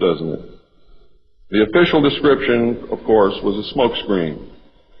innocent, doesn't it? The official description, of course, was a smokescreen.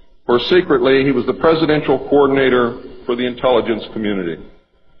 For secretly, he was the presidential coordinator for the intelligence community.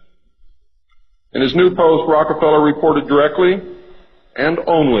 In his new post, Rockefeller reported directly and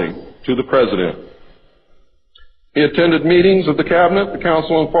only to the President. He attended meetings of the Cabinet, the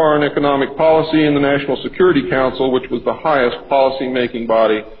Council on Foreign Economic Policy, and the National Security Council, which was the highest policy-making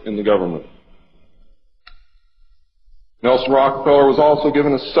body in the government. Nelson Rockefeller was also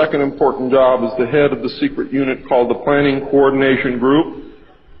given a second important job as the head of the secret unit called the Planning Coordination Group,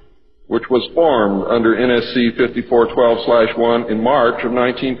 which was formed under NSC 5412/1 in March of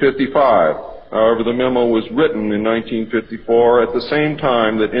 1955. However, the memo was written in 1954 at the same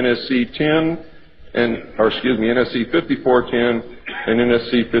time that NSC 5410 and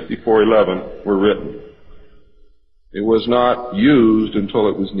NSC 5411 were written. It was not used until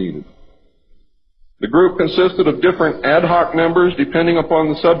it was needed. The group consisted of different ad hoc members depending upon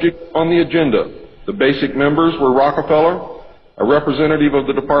the subject on the agenda. The basic members were Rockefeller, a representative of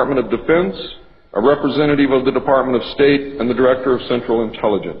the Department of Defense, a representative of the Department of State, and the Director of Central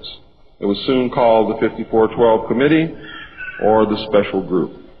Intelligence. It was soon called the 5412 Committee or the Special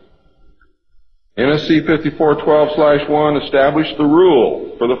Group. NSC 5412/1 established the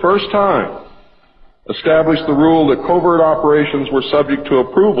rule, for the first time, established the rule that covert operations were subject to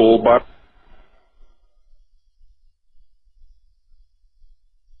approval by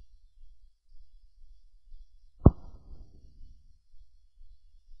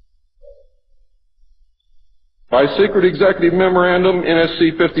secret executive memorandum,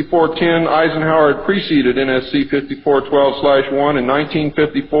 NSC 5410, Eisenhower had preceded NSC 5412/1 in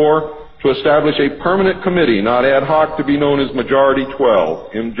 1954 to establish a permanent committee, not ad hoc, to be known as Majority 12,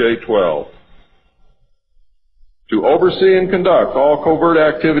 MJ12, to oversee and conduct all covert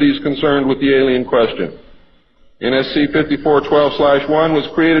activities concerned with the alien question. NSC 5412/1 was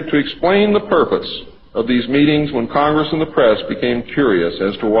created to explain the purpose of these meetings when Congress and the press became curious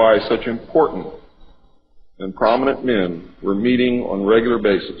as to why such important and prominent men were meeting on a regular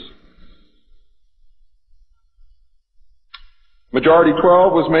basis. Majority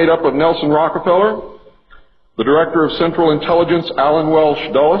 12 was made up of Nelson Rockefeller, the Director of Central Intelligence, Allen Welsh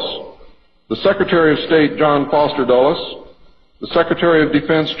Dulles, the Secretary of State, John Foster Dulles, the Secretary of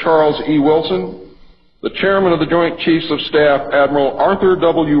Defense, Charles E. Wilson, the Chairman of the Joint Chiefs of Staff, Admiral Arthur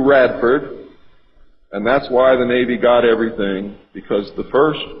W. Radford, and that's why the Navy got everything, because the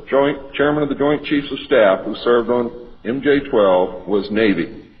first Chairman of the Joint Chiefs of Staff who served on MJ-12 was Navy.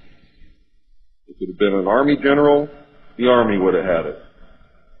 If it had been an Army general, the Army would have had it.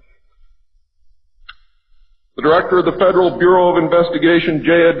 The Director of the Federal Bureau of Investigation,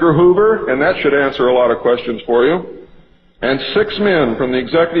 J. Edgar Hoover, and that should answer a lot of questions for you, and 6 men from the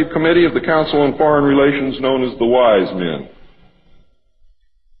Executive Committee of the Council on Foreign Relations known as the Wise Men.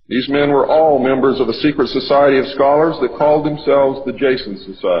 These men were all members of a secret society of scholars that called themselves the Jason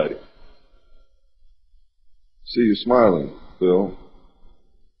Society. See you smiling, Phil.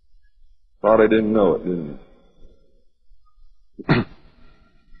 Thought I didn't know it, didn't you?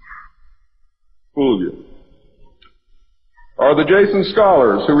 Fooled you. Are the Jason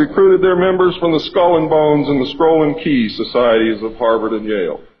Scholars who recruited their members from the Skull and Bones and the Scroll and Key societies of Harvard and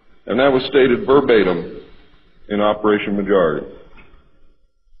Yale. And that was stated verbatim in Operation Majority.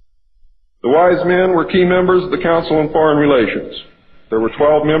 The Wise Men were key members of the Council on Foreign Relations. There were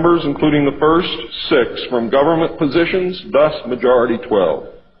 12 members, including the first 6 from government positions, thus Majority 12.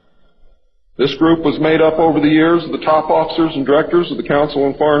 This group was made up over the years of the top officers and directors of the Council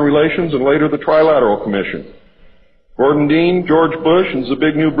on Foreign Relations and later the Trilateral Commission. Gordon Dean, George Bush, and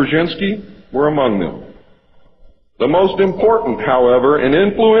Zbigniew Brzezinski were among them. The most important, however, and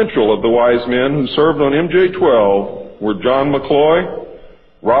influential of the Wise Men who served on MJ-12 were John McCloy,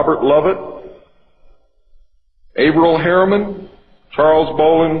 Robert Lovett, Averill Harriman, Charles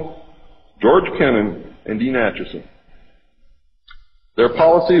Bolin, George Kennan, and Dean Acheson. Their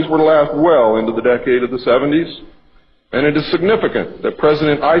policies were to last well into the decade of the 70s, and it is significant that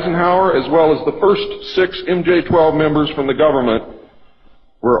President Eisenhower, as well as the first 6 MJ-12 members from the government,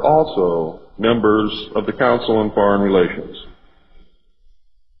 were also members of the Council on Foreign Relations.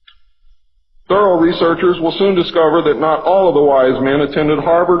 Thorough researchers will soon discover that not all of the Wise Men attended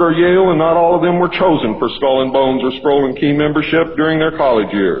Harvard or Yale, and not all of them were chosen for Skull and Bones or Scroll and Key membership during their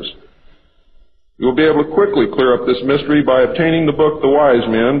college years. You will be able to quickly clear up this mystery by obtaining the book The Wise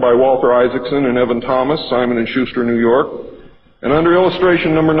Men by Walter Isaacson and Evan Thomas, Simon & Schuster, New York. And under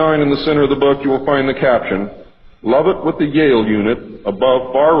illustration number 9 in the center of the book, you will find the caption, "Lovett with the Yale Unit,"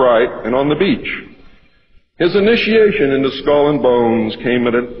 above far right and on the beach. His initiation into Skull and Bones came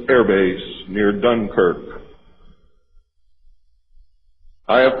at an airbase near Dunkirk.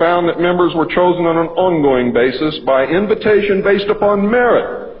 I have found that members were chosen on an ongoing basis by invitation based upon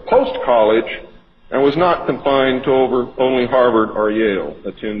merit, post-college, and was not confined to only Harvard or Yale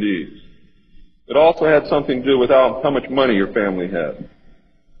attendees. It also had something to do with how much money your family had,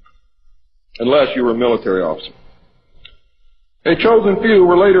 unless you were a military officer. A chosen few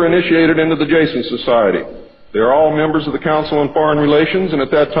were later initiated into the Jason Society. They are all members of the Council on Foreign Relations, and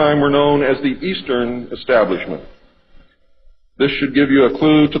at that time were known as the Eastern Establishment. This should give you a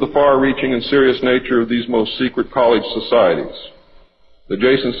clue to the far-reaching and serious nature of these most secret college societies. The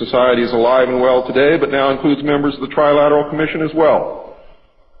Jason Society is alive and well today, but now includes members of the Trilateral Commission as well.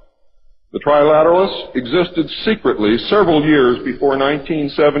 The Trilateralists existed secretly several years before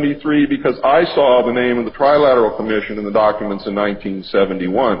 1973 because I saw the name of the Trilateral Commission in the documents in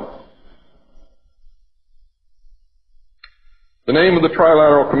 1971. The name of the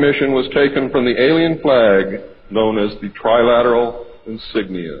Trilateral Commission was taken from the alien flag known as the Trilateral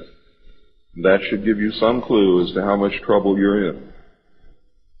Insignia. That should give you some clue as to how much trouble you're in.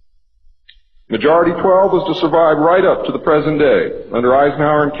 Majority 12 was to survive right up to the present day. Under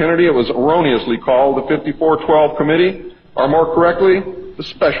Eisenhower and Kennedy, it was erroneously called the 5412 Committee, or more correctly, the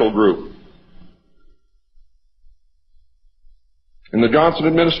Special Group. In the Johnson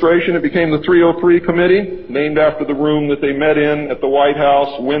administration, it became the 303 Committee, named after the room that they met in at the White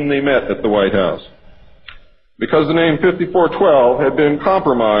House when they met at the White House. Because the name 5412 had been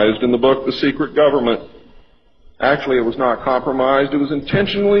compromised in the book The Secret Government. Actually, it was not compromised. It was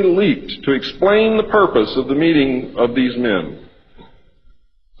intentionally leaked to explain the purpose of the meeting of these men,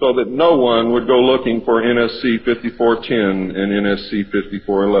 so that no one would go looking for NSC 5410 and NSC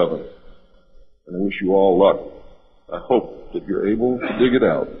 5411. And I wish you all luck. I hope that you're able to dig it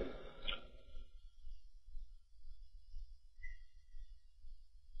out.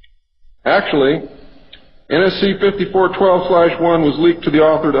 Actually, NSC 5412/1 was leaked to the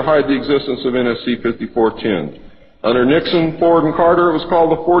author to hide the existence of NSC 5410. Under Nixon, Ford, and Carter, it was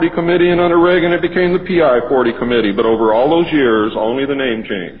called the 40 Committee, and under Reagan, it became the PI 40 Committee. But over all those years, only the name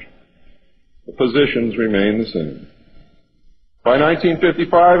changed. The positions remained the same. By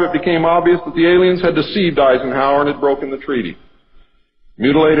 1955, it became obvious that the aliens had deceived Eisenhower and had broken the treaty.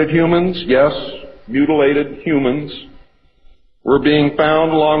 Mutilated humans, yes, mutilated humans, were being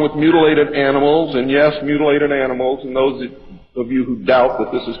found along with mutilated animals, and yes, mutilated animals, and those of you who doubt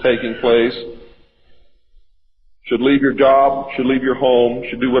that this is taking place should leave your job, should leave your home,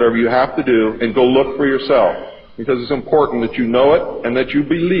 should do whatever you have to do, and go look for yourself, because it's important that you know it and that you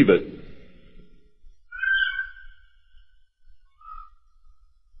believe it.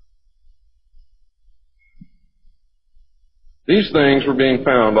 These things were being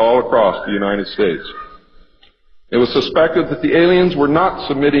found all across the United States. It was suspected that the aliens were not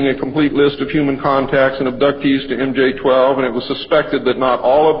submitting a complete list of human contacts and abductees to MJ-12, and it was suspected that not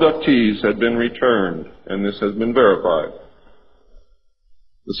all abductees had been returned, and this has been verified.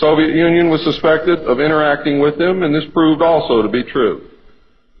 The Soviet Union was suspected of interacting with them, and this proved also to be true.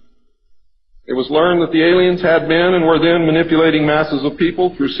 It was learned that the aliens had been and were then manipulating masses of people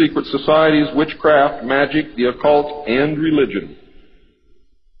through secret societies, witchcraft, magic, the occult, and religion.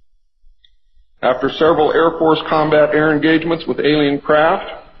 After several Air Force combat air engagements with alien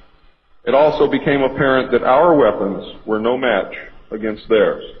craft, it also became apparent that our weapons were no match against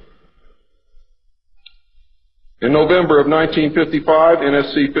theirs. In November of 1955,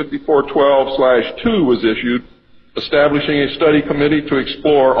 NSC 5412/2 was issued, establishing a study committee to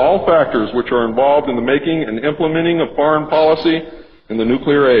explore all factors which are involved in the making and implementing of foreign policy in the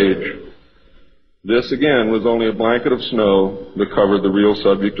nuclear age. This, again, was only a blanket of snow that covered the real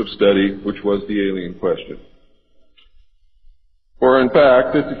subject of study, which was the alien question. For, in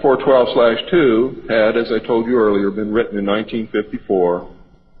fact, 5412/2 had, as I told you earlier, been written in 1954,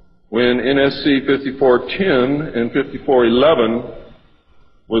 when NSC 5410 and 5411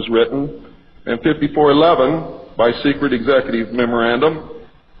 was written, and 5411, by secret executive memorandum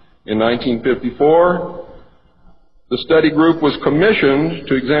in 1954, the study group was commissioned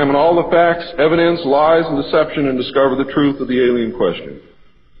to examine all the facts, evidence, lies, and deception and discover the truth of the alien question.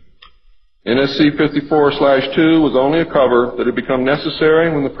 NSC 54/2 was only a cover that had become necessary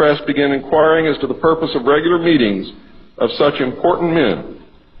when the press began inquiring as to the purpose of regular meetings of such important men.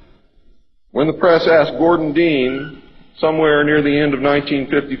 When the press asked Gordon Dean, somewhere near the end of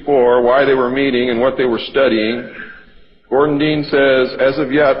 1954, why they were meeting and what they were studying, Gordon Dean says, "As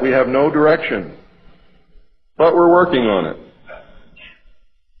of yet, we have no direction, but we're working on it."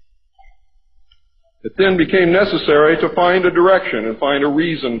 It then became necessary to find a direction and find a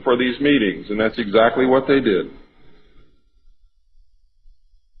reason for these meetings, and that's exactly what they did.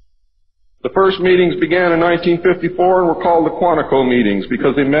 The first meetings began in 1954 and were called the Quantico meetings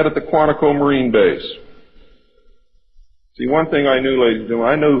because they met at the Quantico Marine Base. See, one thing I knew, ladies and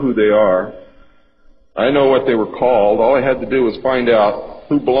gentlemen, I know who they are. I know what they were called. All I had to do was find out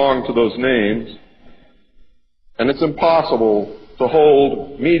who belonged to those names And it's impossible to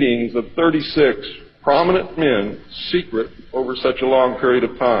hold meetings of 36 prominent men secret over such a long period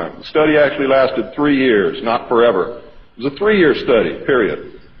of time. The study actually lasted 3 years, not forever. It was a 3-year study,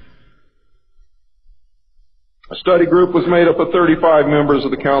 period. A study group was made up of 35 members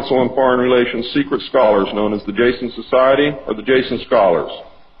of the Council on Foreign Relations secret scholars known as the Jason Society or the Jason Scholars.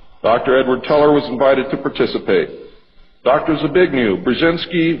 Dr. Edward Teller was invited to participate. Dr. Zbigniew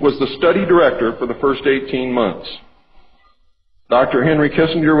Brzezinski was the study director for the first 18 months. Dr. Henry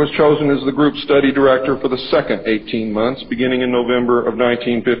Kissinger was chosen as the group study director for the second 18 months, beginning in November of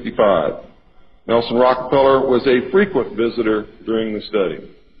 1955. Nelson Rockefeller was a frequent visitor during the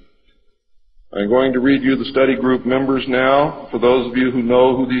study. I'm going to read you the study group members now. For those of you who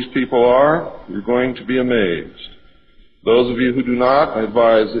know who these people are, you're going to be amazed. Those of you who do not, I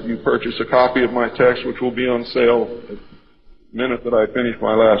advise that you purchase a copy of my text, which will be on sale the minute that I finish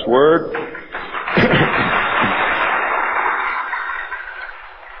my last word.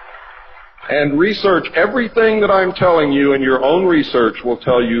 And research everything that I'm telling you, and your own research will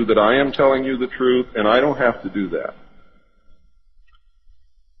tell you that I am telling you the truth, and I don't have to do that.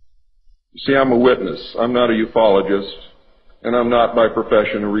 You see, I'm a witness. I'm not a ufologist, and I'm not by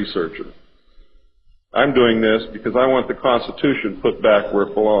profession a researcher. I'm doing this because I want the Constitution put back where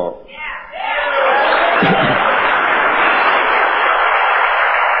it belongs.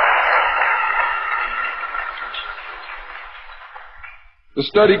 The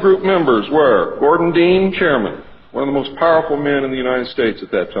study group members were Gordon Dean, chairman, one of the most powerful men in the United States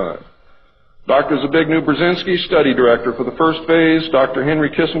at that time. Dr. Zbigniew Brzezinski, study director for the first phase. Dr. Henry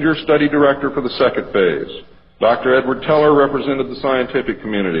Kissinger, study director for the second phase. Dr. Edward Teller represented the scientific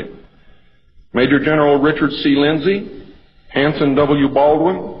community. Major General Richard C. Lindsay, Hanson W.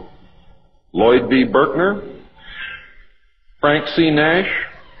 Baldwin, Lloyd B. Berkner, Frank C. Nash,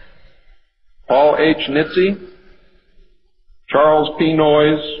 Paul H. Nitze, Charles P.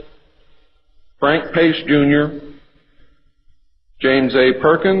 Noyes, Frank Pace Jr., James A.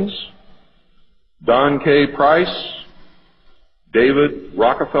 Perkins, Don K. Price, David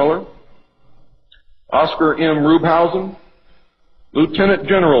Rockefeller, Oscar M. Rubhausen, Lieutenant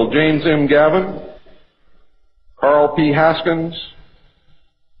General James M. Gavin, Carl P. Haskins,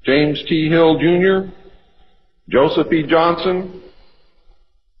 James T. Hill Jr., Joseph E. Johnson,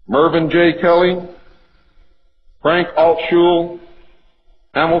 Mervyn J. Kelly, Frank Altschul,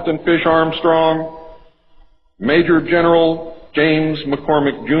 Hamilton Fish Armstrong, Major General James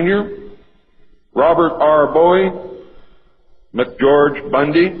McCormick Jr., Robert R. Bowie, McGeorge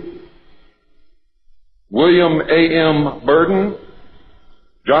Bundy, William A. M. Burden,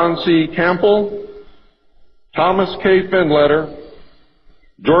 John C. Campbell, Thomas K. Findletter,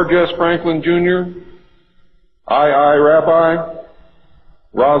 George S. Franklin Jr., I. Rabbi,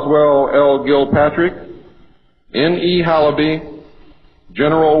 Roswell L. Gilpatrick, N. E. Hallaby,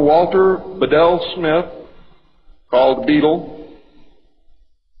 General Walter Bedell Smith, called Beadle,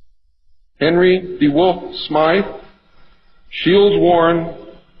 Henry DeWolf Smythe, Shields Warren,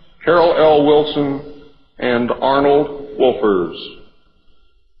 Carol L. Wilson, and Arnold Wolfers.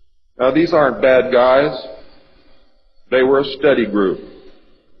 Now, these aren't bad guys. They were a study group.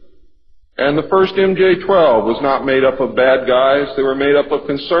 And the first MJ-12 was not made up of bad guys. They were made up of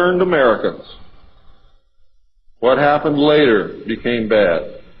concerned Americans. What happened later became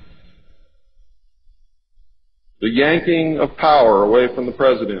bad. The yanking of power away from the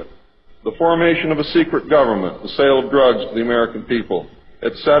president, the formation of a secret government, the sale of drugs to the American people,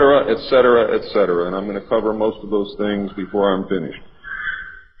 etc., etc., etc. And I'm going to cover most of those things before I'm finished.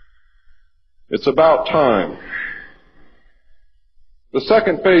 It's about time. The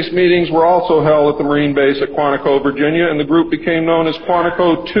second phase meetings were also held at the Marine base at Quantico, Virginia, and the group became known as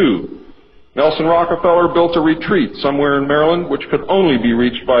Quantico 2. Nelson Rockefeller built a retreat somewhere in Maryland which could only be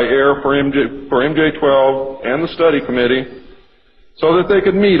reached by air for MJ-12 and the study committee so that they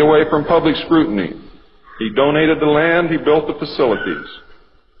could meet away from public scrutiny. He donated the land, he built the facilities.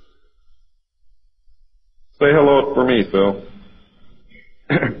 Say hello for me, Phil.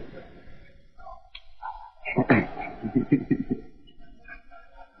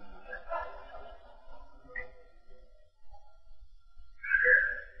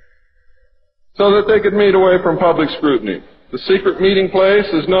 So that they could meet away from public scrutiny. The secret meeting place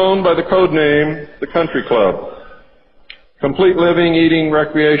is known by the code name, the Country Club. Complete living, eating,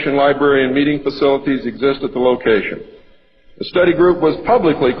 recreation, library, and meeting facilities exist at the location. The study group was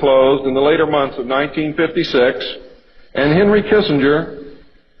publicly closed in the later months of 1956, and Henry Kissinger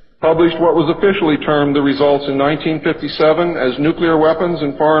published what was officially termed the results in 1957 as Nuclear Weapons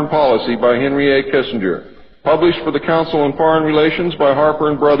and Foreign Policy by Henry A. Kissinger, published for the Council on Foreign Relations by Harper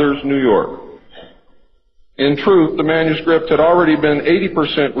 & Brothers, New York. In truth, the manuscript had already been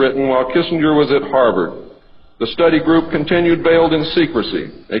 80% written while Kissinger was at Harvard. The study group continued veiled in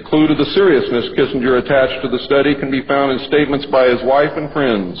secrecy. A clue to the seriousness Kissinger attached to the study can be found in statements by his wife and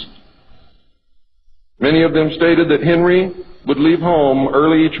friends. Many of them stated that Henry would leave home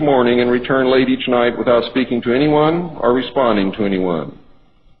early each morning and return late each night without speaking to anyone or responding to anyone.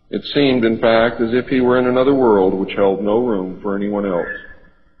 It seemed, in fact, as if he were in another world which held no room for anyone else.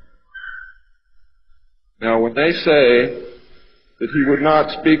 Now, when they say that he would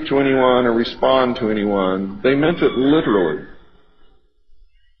not speak to anyone or respond to anyone, they meant it literally.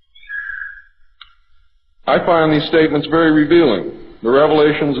 I find these statements very revealing. The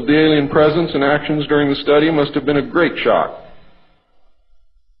revelations of the alien presence and actions during the study must have been a great shock.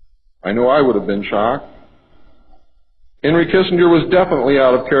 I know I would have been shocked. Henry Kissinger was definitely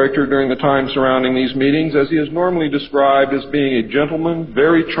out of character during the time surrounding these meetings, as he is normally described as being a gentleman,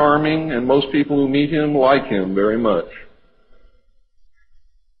 very charming, and most people who meet him like him very much.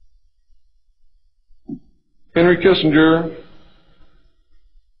 Henry Kissinger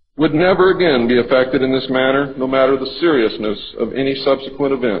would never again be affected in this manner, no matter the seriousness of any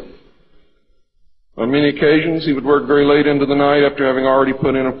subsequent event. On many occasions, he would work very late into the night after having already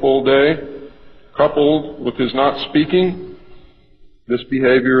put in a full day. Coupled with his not speaking, this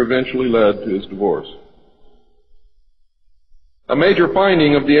behavior eventually led to his divorce. A major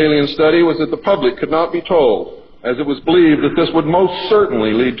finding of the alien study was that the public could not be told, as it was believed that this would most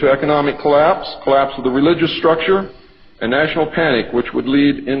certainly lead to economic collapse of the religious structure, and national panic, which would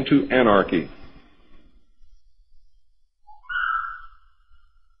lead into anarchy.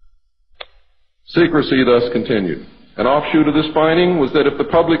 Secrecy thus continued. An offshoot of this finding was that if the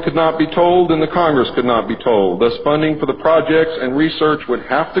public could not be told, then the Congress could not be told. Thus, funding for the projects and research would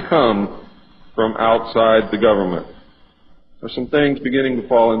have to come from outside the government. There are some things beginning to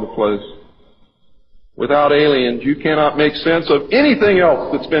fall into place. Without aliens, you cannot make sense of anything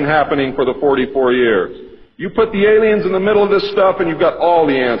else that's been happening for the 44 years. You put the aliens in the middle of this stuff and you've got all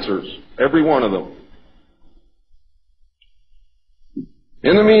the answers, every one of them.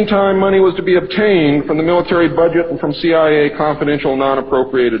 In the meantime, money was to be obtained from the military budget and from CIA confidential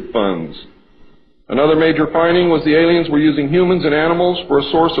non-appropriated funds. Another major finding was the aliens were using humans and animals for a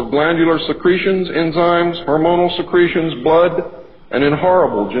source of glandular secretions, enzymes, hormonal secretions, blood, and in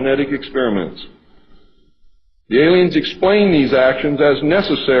horrible genetic experiments. The aliens explained these actions as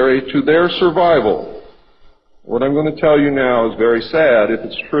necessary to their survival. What I'm going to tell you now is very sad if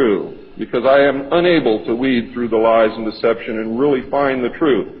it's true, because I am unable to weed through the lies and deception and really find the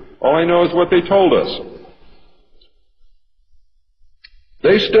truth. All I know is what they told us.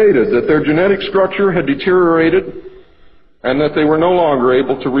 They stated that their genetic structure had deteriorated and that they were no longer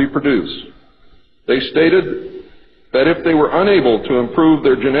able to reproduce. They stated that if they were unable to improve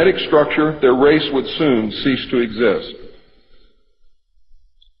their genetic structure, their race would soon cease to exist.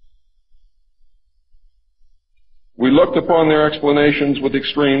 We looked upon their explanations with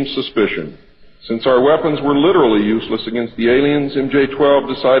extreme suspicion. Since our weapons were literally useless against the aliens,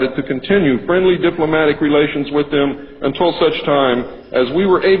 MJ-12 decided to continue friendly diplomatic relations with them until such time as we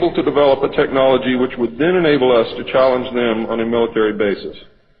were able to develop a technology which would then enable us to challenge them on a military basis.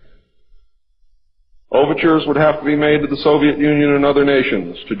 Overtures would have to be made to the Soviet Union and other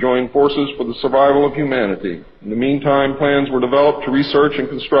nations to join forces for the survival of humanity. In the meantime, plans were developed to research and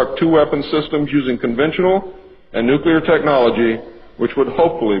construct two weapon systems using conventional and nuclear technology, which would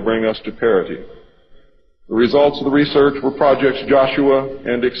hopefully bring us to parity. The results of the research were projects Joshua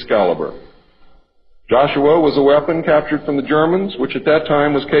and Excalibur. Joshua was a weapon captured from the Germans, which at that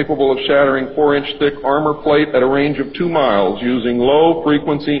time was capable of shattering 4-inch thick armor plate at a range of 2 miles using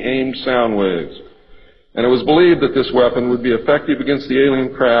low-frequency aimed sound waves. And it was believed that this weapon would be effective against the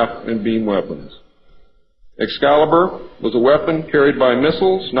alien craft and beam weapons. Excalibur was a weapon carried by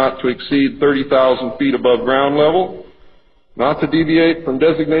missiles not to exceed 30,000 feet above ground level, not to deviate from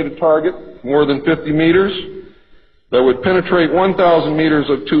designated target more than 50 meters, that would penetrate 1,000 meters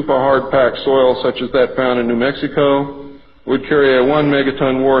of tufa hard-packed soil such as that found in New Mexico, would carry a 1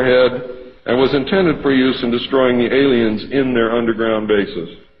 megaton warhead, and was intended for use in destroying the aliens in their underground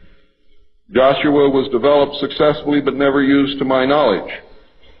bases. Joshua was developed successfully but never used to my knowledge.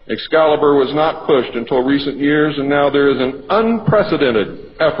 Excalibur was not pushed until recent years, and now there is an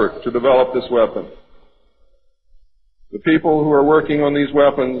unprecedented effort to develop this weapon. The people who are working on these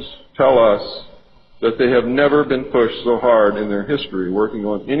weapons tell us that they have never been pushed so hard in their history working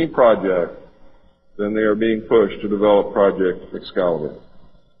on any project than they are being pushed to develop Project Excalibur.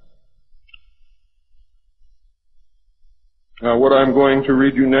 Now, what I'm going to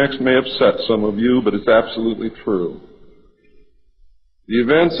read you next may upset some of you, but it's absolutely true. The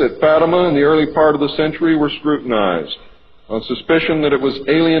events at Fatima in the early part of the century were scrutinized. On suspicion that it was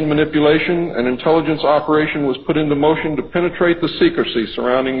alien manipulation, an intelligence operation was put into motion to penetrate the secrecy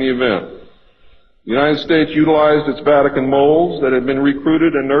surrounding the event. The United States utilized its Vatican moles that had been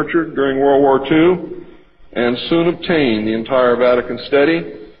recruited and nurtured during World War II and soon obtained the entire Vatican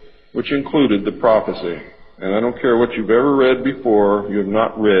study, which included the prophecy. And I don't care what you've ever read before, you have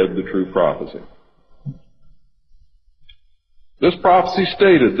not read the true prophecy. This prophecy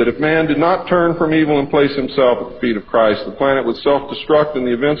stated that if man did not turn from evil and place himself at the feet of Christ, the planet would self-destruct and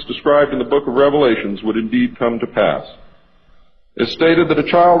the events described in the book of Revelations would indeed come to pass. It stated that a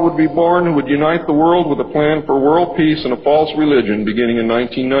child would be born who would unite the world with a plan for world peace and a false religion beginning in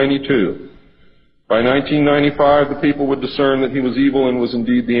 1992. By 1995, the people would discern that he was evil and was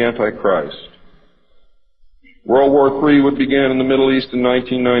indeed the Antichrist. World War III would begin in the Middle East in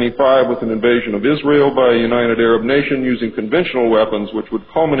 1995 with an invasion of Israel by a united Arab nation using conventional weapons, which would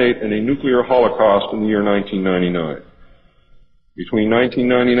culminate in a nuclear holocaust in the year 1999. Between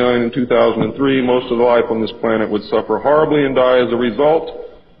 1999 and 2003, most of the life on this planet would suffer horribly and die as a result.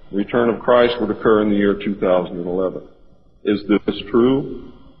 The return of Christ would occur in the year 2011. Is this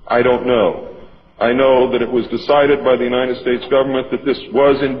true? I don't know. I know that it was decided by the United States government that this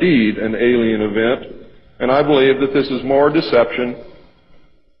was indeed an alien event, and I believe that this is more deception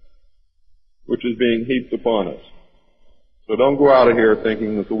which is being heaped upon us. So don't go out of here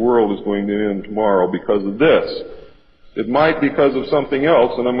thinking that the world is going to end tomorrow because of this. It might because of something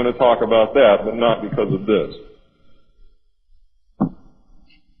else, and I'm going to talk about that, but not because of this.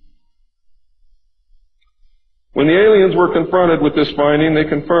 When the aliens were confronted with this finding, they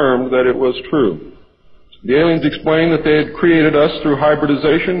confirmed that it was true. The aliens explained that they had created us through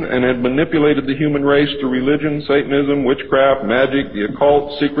hybridization and had manipulated the human race through religion, Satanism, witchcraft, magic, the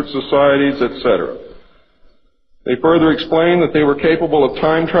occult, secret societies, etc. They further explained that they were capable of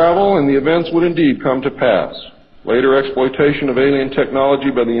time travel and the events would indeed come to pass. Later exploitation of alien technology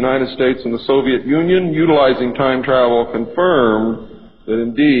by the United States and the Soviet Union utilizing time travel confirmed that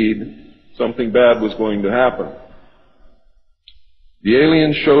indeed something bad was going to happen. The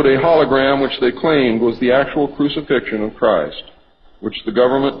aliens showed a hologram which they claimed was the actual crucifixion of Christ, which the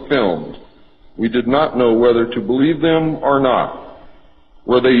government filmed. We did not know whether to believe them or not.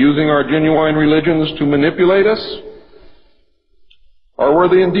 Were they using our genuine religions to manipulate us? Or were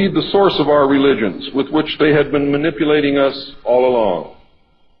they indeed the source of our religions, with which they had been manipulating us all along?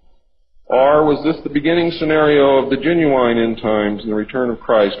 Or was this the beginning scenario of the genuine end times and the return of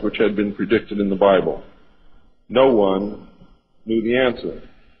Christ, which had been predicted in the Bible? No one knew the answer.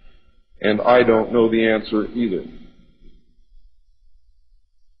 And I don't know the answer either.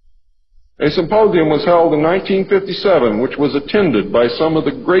 A symposium was held in 1957, which was attended by some of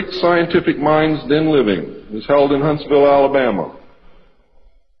the great scientific minds then living. It was held in Huntsville, Alabama.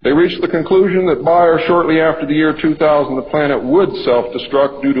 They reached the conclusion that by or shortly after the year 2000, the planet would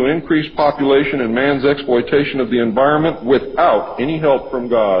self-destruct due to increased population and man's exploitation of the environment without any help from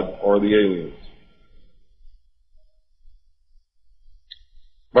God or the aliens.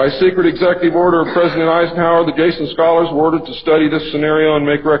 By secret executive order of President Eisenhower, the Jason scholars were ordered to study this scenario and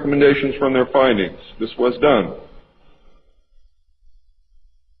make recommendations from their findings. This was done.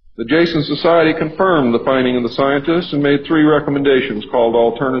 The Jason Society confirmed the finding of the scientists and made 3 recommendations called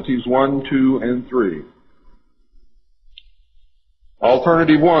Alternatives 1, 2, and 3.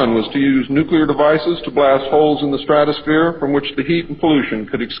 Alternative 1 was to use nuclear devices to blast holes in the stratosphere from which the heat and pollution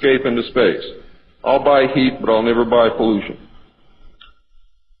could escape into space. I'll buy heat, but I'll never buy pollution.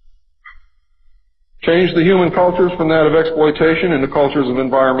 Change the human cultures from that of exploitation into cultures of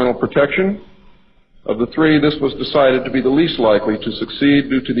environmental protection. Of the 3, this was decided to be the least likely to succeed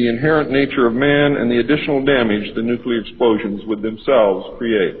due to the inherent nature of man and the additional damage the nuclear explosions would themselves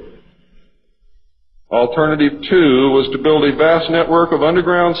create. Alternative 2 was to build a vast network of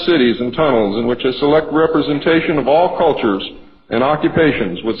underground cities and tunnels in which a select representation of all cultures and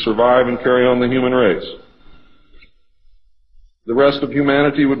occupations would survive and carry on the human race. The rest of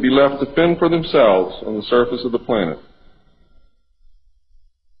humanity would be left to fend for themselves on the surface of the planet.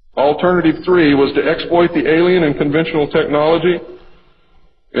 Alternative 3 was to exploit the alien and conventional technology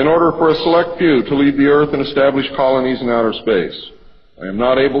in order for a select few to leave the earth and establish colonies in outer space. I am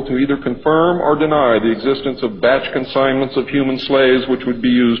not able to either confirm or deny the existence of batch consignments of human slaves which would be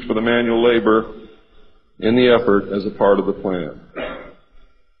used for the manual labor in the effort as a part of the plan.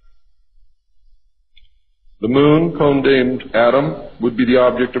 The moon, codenamed Adam, would be the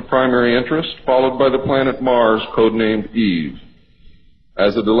object of primary interest, followed by the planet Mars, codenamed Eve.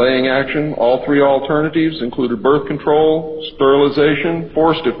 As a delaying action, all 3 alternatives included birth control, sterilization,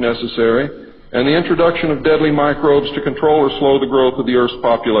 forced if necessary, and the introduction of deadly microbes to control or slow the growth of the Earth's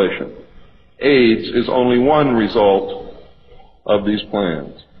population. AIDS is only one result of these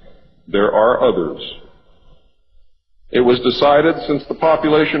plans. There are others. It was decided, since the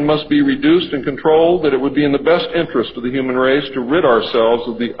population must be reduced and controlled, that it would be in the best interest of the human race to rid ourselves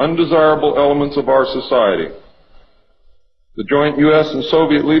of the undesirable elements of our society. The joint U.S. and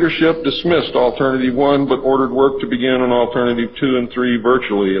Soviet leadership dismissed Alternative 1, but ordered work to begin on Alternative 2 and 3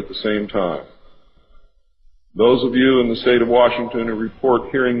 virtually at the same time. Those of you in the state of Washington who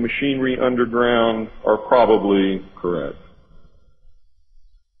report hearing machinery underground are probably correct.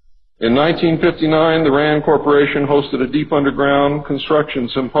 In 1959, the RAND Corporation hosted a deep underground construction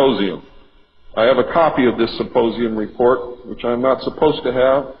symposium. I have a copy of this symposium report, which I'm not supposed to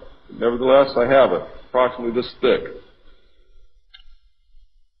have. Nevertheless, I have it, approximately this thick.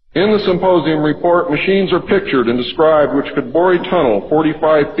 In the symposium report, machines are pictured and described which could bore a tunnel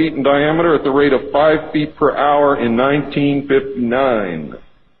 45 feet in diameter at the rate of 5 feet per hour in 1959.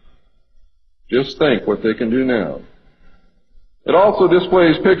 Just think what they can do now. It also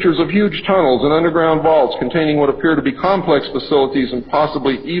displays pictures of huge tunnels and underground vaults containing what appear to be complex facilities and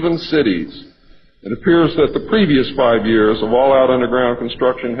possibly even cities. It appears that the previous 5 years of all-out underground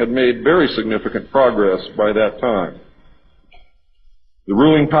construction had made very significant progress by that time. The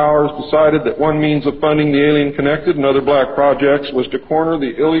ruling powers decided that one means of funding the Alien Connected and other black projects was to corner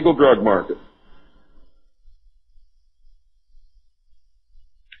the illegal drug market.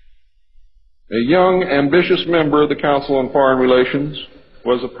 A young, ambitious member of the Council on Foreign Relations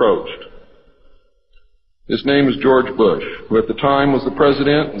was approached. His name is George Bush, who at the time was the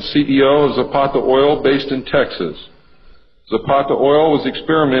president and CEO of Zapata Oil based in Texas. Zapata Oil was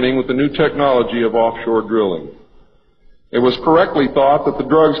experimenting with the new technology of offshore drilling. It was correctly thought that the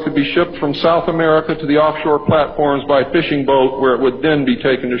drugs could be shipped from South America to the offshore platforms by fishing boat, where it would then be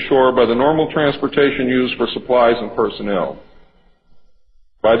taken to shore by the normal transportation used for supplies and personnel.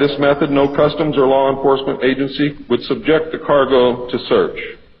 By this method, no customs or law enforcement agency would subject the cargo to search.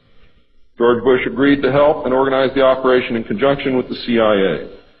 George Bush agreed to help and organize the operation in conjunction with the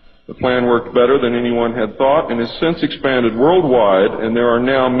CIA. The plan worked better than anyone had thought and has since expanded worldwide, and there are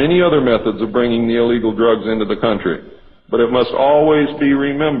now many other methods of bringing the illegal drugs into the country. But it must always be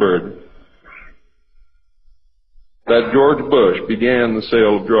remembered that George Bush began the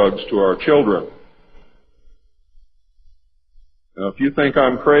sale of drugs to our children. Now, if you think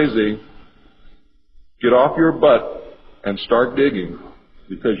I'm crazy, get off your butt and start digging,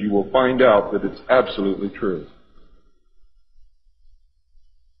 because you will find out that it's absolutely true.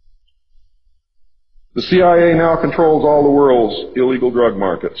 The CIA now controls all the world's illegal drug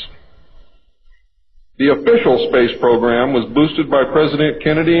markets. The official space program was boosted by President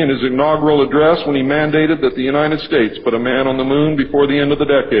Kennedy in his inaugural address when he mandated that the United States put a man on the moon before the end of the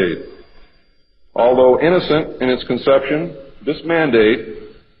decade. Although innocent in its conception, this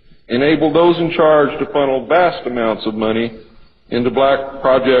mandate enabled those in charge to funnel vast amounts of money into black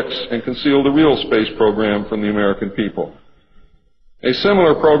projects and conceal the real space program from the American people. A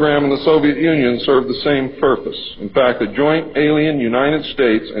similar program in the Soviet Union served the same purpose. In fact, a joint alien United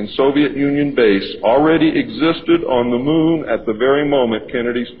States and Soviet Union base already existed on the moon at the very moment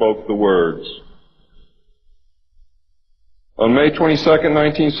Kennedy spoke the words. On May 22,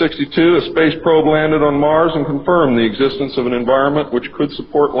 1962, a space probe landed on Mars and confirmed the existence of an environment which could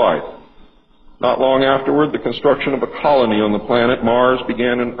support life. Not long afterward, the construction of a colony on the planet Mars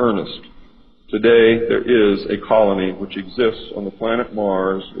began in earnest. Today, there is a colony which exists on the planet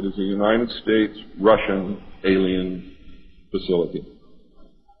Mars. It is a United States-Russian alien facility.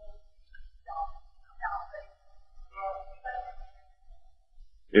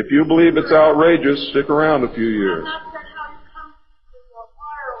 If you believe it's outrageous, stick around a few years.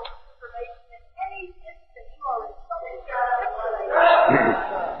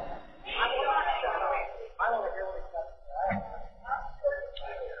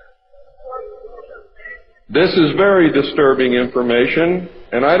 This is very disturbing information,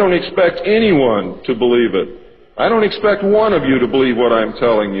 and I don't expect anyone to believe it. I don't expect one of you to believe what I'm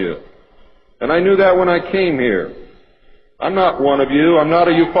telling you. And I knew that when I came here. I'm not one of you. I'm not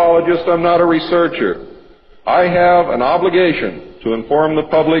a ufologist. I'm not a researcher. I have an obligation to inform the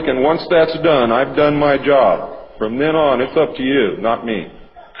public, and once that's done, I've done my job. From then on, it's up to you, not me.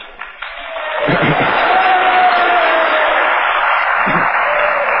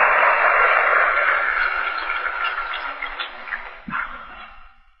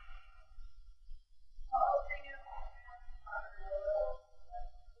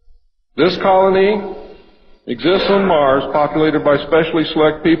 This colony exists on Mars, populated by specially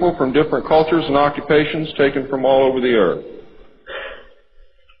select people from different cultures and occupations taken from all over the earth.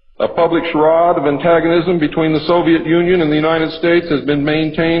 A public charade of antagonism between the Soviet Union and the United States has been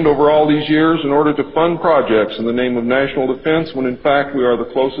maintained over all these years in order to fund projects in the name of national defense when in fact we are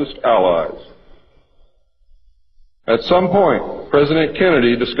the closest allies. At some point, President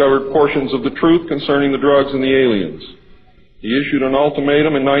Kennedy discovered portions of the truth concerning the drugs and the aliens. He issued an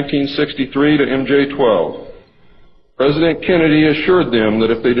ultimatum in 1963 to MJ-12. President Kennedy assured them that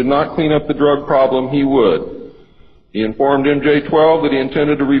if they did not clean up the drug problem, he would. He informed MJ-12 that he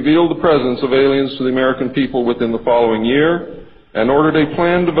intended to reveal the presence of aliens to the American people within the following year and ordered a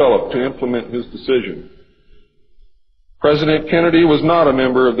plan developed to implement his decision. President Kennedy was not a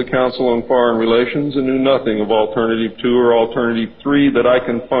member of the Council on Foreign Relations and knew nothing of Alternative 2 or Alternative 3 that I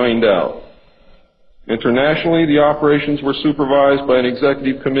can find out. Internationally, the operations were supervised by an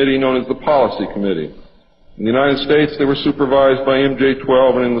executive committee known as the Policy Committee. In the United States, they were supervised by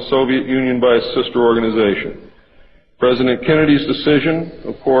MJ-12 and in the Soviet Union by its sister organization. President Kennedy's decision,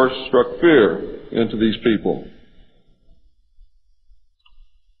 of course, struck fear into these people.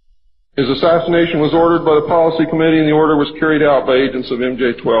 His assassination was ordered by the Policy Committee, and the order was carried out by agents of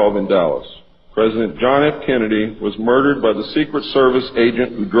MJ-12 in Dallas. President John F. Kennedy was murdered by the Secret Service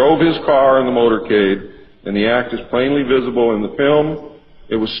agent who drove his car in the motorcade, and the act is plainly visible in the film.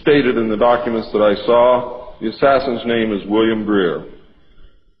 It was stated in the documents that I saw. The assassin's name is William Greer.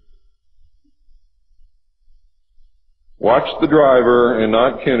 Watch the driver and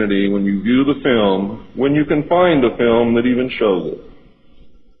not Kennedy when you view the film, when you can find a film that even shows it.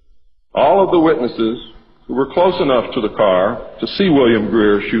 All of the witnesses who were close enough to the car to see William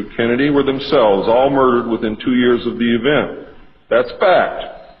Greer shoot Kennedy were themselves all murdered within 2 years of the event. That's fact.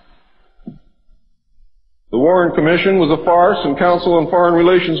 The Warren Commission was a farce, and Council on Foreign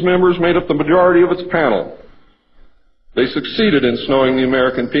Relations members made up the majority of its panel. They succeeded in snowing the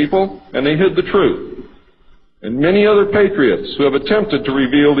American people, and they hid the truth. And many other patriots who have attempted to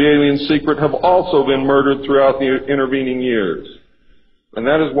reveal the alien secret have also been murdered throughout the intervening years. And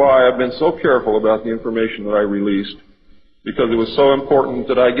that is why I've been so careful about the information that I released, because it was so important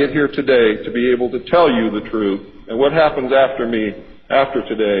that I get here today to be able to tell you the truth, and what happens after me, after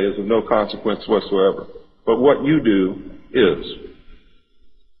today, is of no consequence whatsoever. But what you do is.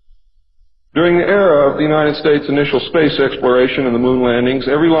 During the era of the United States' initial space exploration and the moon landings,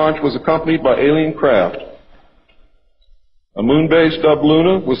 every launch was accompanied by alien craft. A moon base dubbed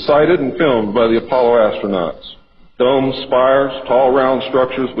Luna was sighted and filmed by the Apollo astronauts. Domes, spires, tall round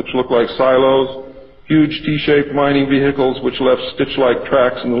structures which look like silos, huge T-shaped mining vehicles which left stitch-like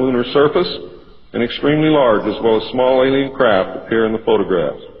tracks in the lunar surface, and extremely large as well as small alien craft appear in the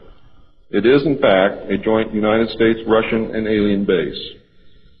photographs. It is, in fact, a joint United States, Russian, and alien base.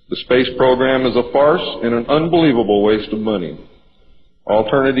 The space program is a farce and an unbelievable waste of money.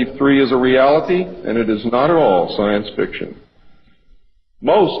 Alternative 3 is a reality, and it is not at all science fiction.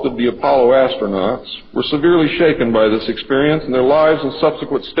 Most of the Apollo astronauts were severely shaken by this experience, and their lives and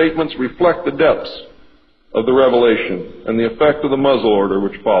subsequent statements reflect the depths of the revelation and the effect of the muzzle order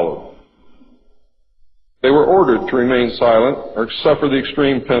which followed. They were ordered to remain silent or to suffer the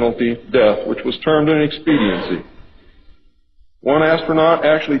extreme penalty, death, which was termed an expediency. One astronaut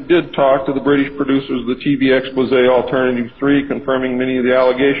actually did talk to the British producers of the TV expose Alternative 3, confirming many of the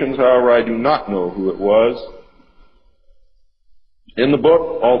allegations. However, I do not know who it was. In the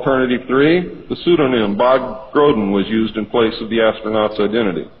book, Alternative 3, the pseudonym Bob Groden was used in place of the astronaut's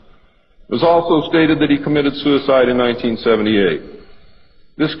identity. It was also stated that he committed suicide in 1978.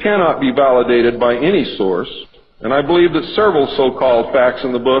 This cannot be validated by any source, and I believe that several so-called facts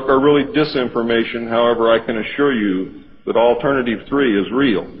in the book are really disinformation. However, I can assure you that Alternative 3 is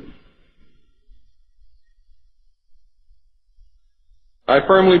real. I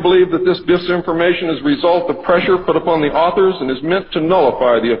firmly believe that this disinformation is a result of pressure put upon the authors and is meant to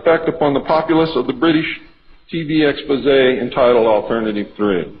nullify the effect upon the populace of the British TV expose entitled Alternative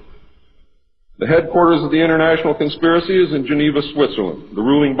 3. The headquarters of the international conspiracy is in Geneva, Switzerland. The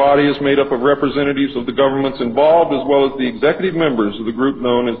ruling body is made up of representatives of the governments involved as well as the executive members of the group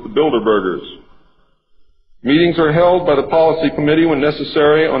known as the Bilderbergers. Meetings are held by the Policy Committee when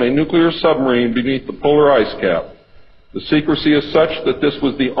necessary on a nuclear submarine beneath the polar ice cap. The secrecy is such that this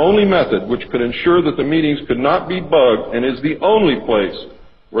was the only method which could ensure that the meetings could not be bugged and is the only place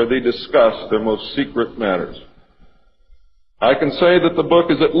where they discuss their most secret matters. I can say that the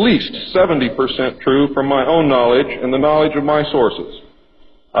book is at least 70% true from my own knowledge and the knowledge of my sources.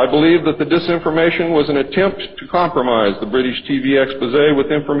 I believe that the disinformation was an attempt to compromise the British TV expose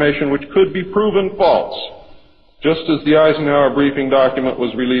with information which could be proven false, just as the Eisenhower briefing document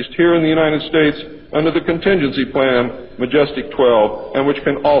was released here in the United States under the contingency plan Majestic 12, and which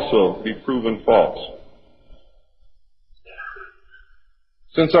can also be proven false.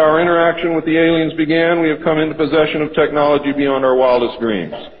 Since our interaction with the aliens began, we have come into possession of technology beyond our wildest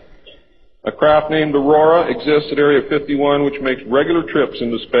dreams. A craft named Aurora exists at Area 51, which makes regular trips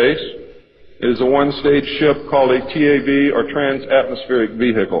into space. It is a one-stage ship called a TAV, or Trans-Atmospheric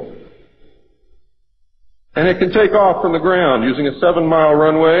Vehicle. And it can take off from the ground using a 7-mile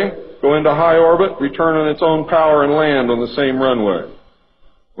runway, go into high orbit, return on its own power, and land on the same runway.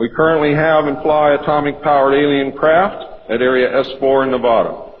 We currently have and fly atomic-powered alien craft at Area S4 in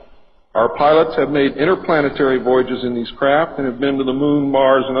Nevada. Our pilots have made interplanetary voyages in these craft and have been to the Moon,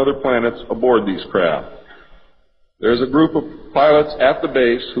 Mars, and other planets aboard these craft. There's a group of pilots at the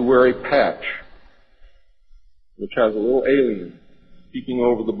base who wear a patch, which has a little alien peeking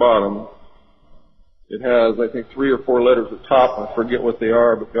over the bottom. It has, I think, 3 or 4 letters at the top. I forget what they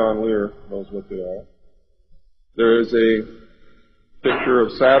are, but John Lear knows what they are. There is a picture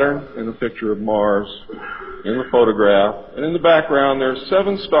of Saturn and a picture of Mars in the photograph. And in the background, there are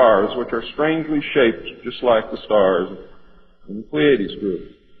 7 stars, which are strangely shaped just like the stars in the Pleiades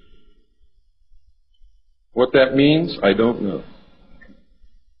group. What that means, I don't know.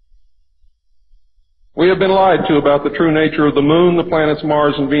 We have been lied to about the true nature of the Moon, the planets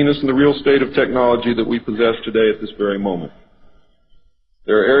Mars and Venus, and the real state of technology that we possess today at this very moment.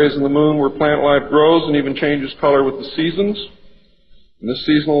 There are areas in the Moon where plant life grows and even changes color with the seasons. And this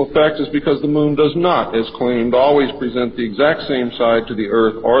seasonal effect is because the Moon does not, as claimed, always present the exact same side to the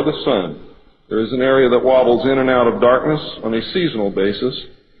Earth or the Sun. There is an area that wobbles in and out of darkness on a seasonal basis,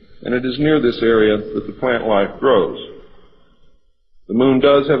 and it is near this area that the plant life grows. The Moon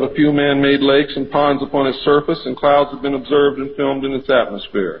does have a few man-made lakes and ponds upon its surface, and clouds have been observed and filmed in its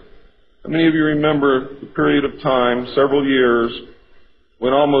atmosphere. How many of you remember the period of time, several years,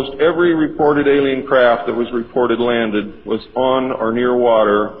 when almost every reported alien craft that was reported landed was on or near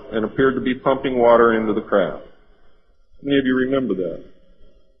water and appeared to be pumping water into the craft? How many of you remember that?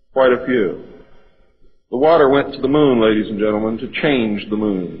 Quite a few. The water went to the Moon, ladies and gentlemen, to change the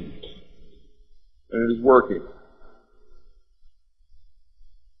Moon. And it is working.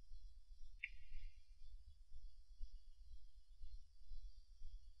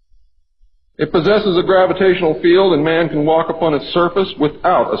 It possesses a gravitational field, and man can walk upon its surface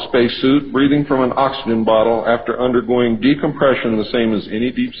without a spacesuit, breathing from an oxygen bottle after undergoing decompression the same as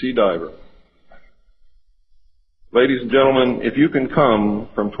any deep-sea diver. Ladies and gentlemen, if you can come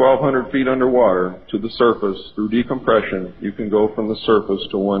from 1,200 feet underwater to the surface through decompression, you can go from the surface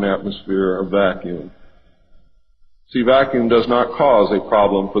to 1 atmosphere of vacuum. See, vacuum does not cause a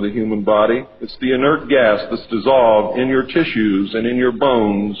problem for the human body. It's the inert gas that's dissolved in your tissues and in your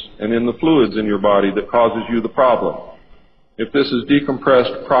bones and in the fluids in your body that causes you the problem. If this is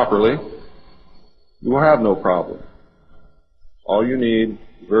decompressed properly, you will have no problem. All you need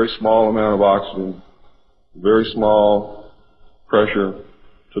is a very small amount of oxygen, very small pressure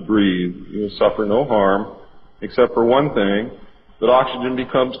to breathe. You will suffer no harm, except for one thing, that oxygen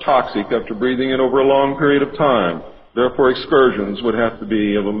becomes toxic after breathing it over a long period of time. Therefore, excursions would have to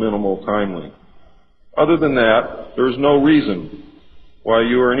be of a minimal time length. Other than that, there is no reason why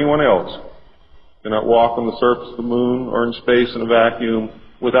you or anyone else cannot walk on the surface of the Moon or in space in a vacuum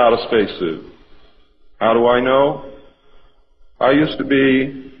without a spacesuit. How do I know? I used to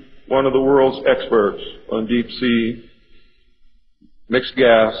be one of the world's experts on deep-sea mixed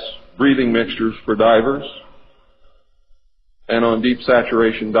gas breathing mixtures for divers and on deep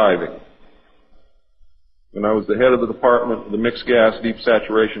saturation diving. When I was the head of the department of the Mixed Gas Deep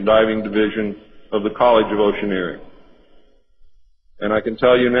Saturation Diving Division of the College of Oceaneering. And I can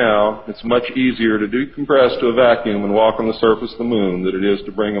tell you now, it's much easier to decompress to a vacuum and walk on the surface of the Moon than it is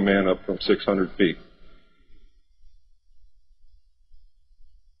to bring a man up from 600 feet.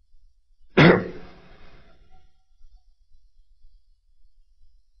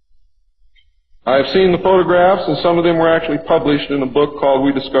 I have seen the photographs, and some of them were actually published in a book called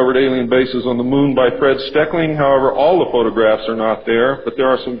We Discovered Alien Bases on the Moon by Fred Steckling. However, all the photographs are not there, but there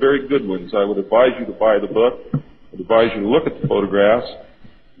are some very good ones. I would advise you to buy the book. I would advise you to look at the photographs,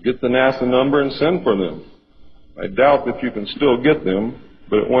 get the NASA number, and send for them. I doubt if you can still get them,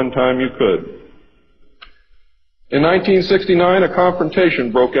 but at one time you could. In 1969, a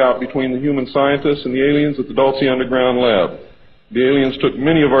confrontation broke out between the human scientists and the aliens at the Dulce Underground Lab. The aliens took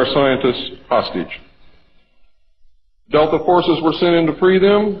many of our scientists hostage. Delta forces were sent in to free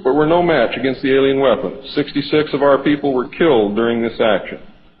them, but were no match against the alien weapon. 66 of our people were killed during this action.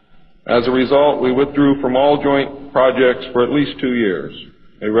 As a result, we withdrew from all joint projects for at least 2 years.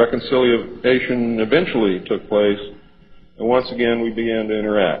 A reconciliation eventually took place, and once again we began to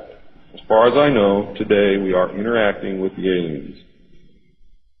interact. As far as I know, today we are interacting with the aliens.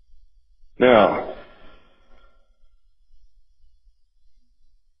 Now,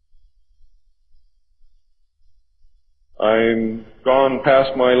 I'm gone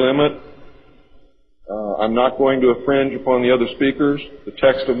past my limit. I'm not going to infringe upon the other speakers. The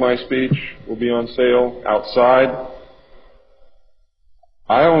text of my speech will be on sale outside.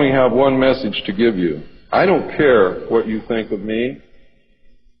 I only have one message to give you. I don't care what you think of me.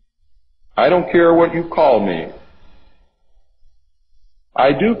 I don't care what you call me.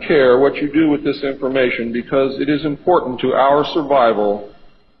 I do care what you do with this information because it is important to our survival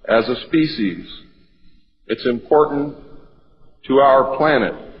as a species. It's important to our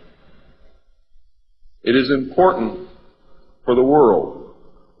planet. It is important for the world.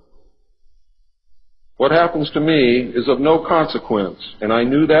 What happens to me is of no consequence, and I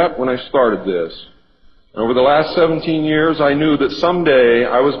knew that when I started this. And over the last 17 years, I knew that someday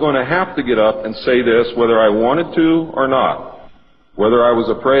I was going to have to get up and say this, whether I wanted to or not, whether I was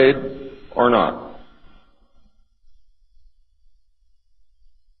afraid or not.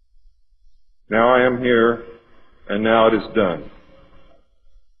 Now I am here, and now it is done.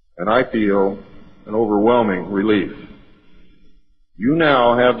 And I feel an overwhelming relief. You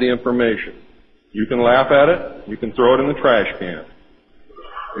now have the information. You can laugh at it. You can throw it in the trash can.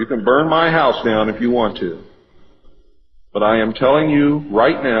 You can burn my house down if you want to. But I am telling you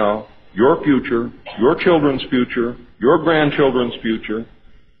right now, your future, your children's future, your grandchildren's future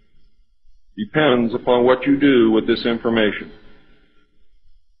depends upon what you do with this information.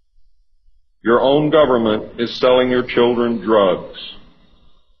 Your own government is selling your children drugs,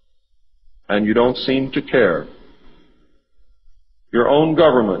 and you don't seem to care. Your own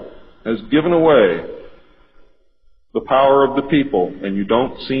government has given away the power of the people, and you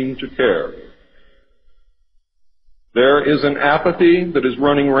don't seem to care. There is an apathy that is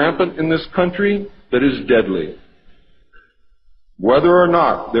running rampant in this country that is deadly, whether or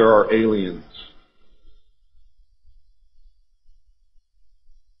not there are aliens.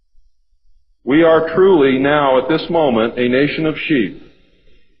 We are truly now, at this moment, a nation of sheep.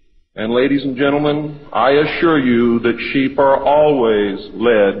 And ladies and gentlemen, I assure you that sheep are always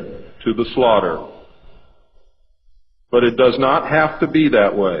led to the slaughter. But it does not have to be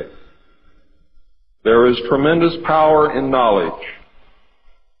that way. There is tremendous power in knowledge.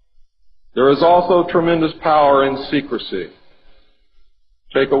 There is also tremendous power in secrecy.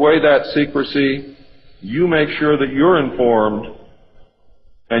 Take away that secrecy, you make sure that you're informed,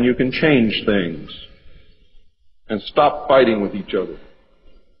 and you can change things and stop fighting with each other.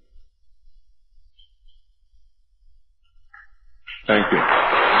 Thank you.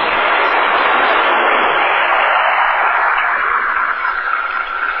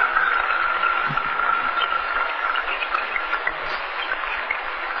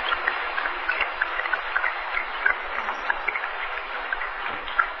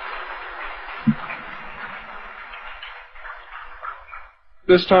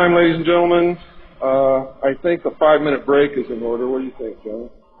 This time, ladies and gentlemen, I think a 5-minute break is in order. What do you think, John?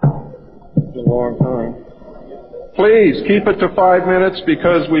 It's been a long time. Please keep it to 5 minutes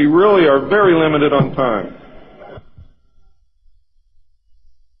because we really are very limited on time.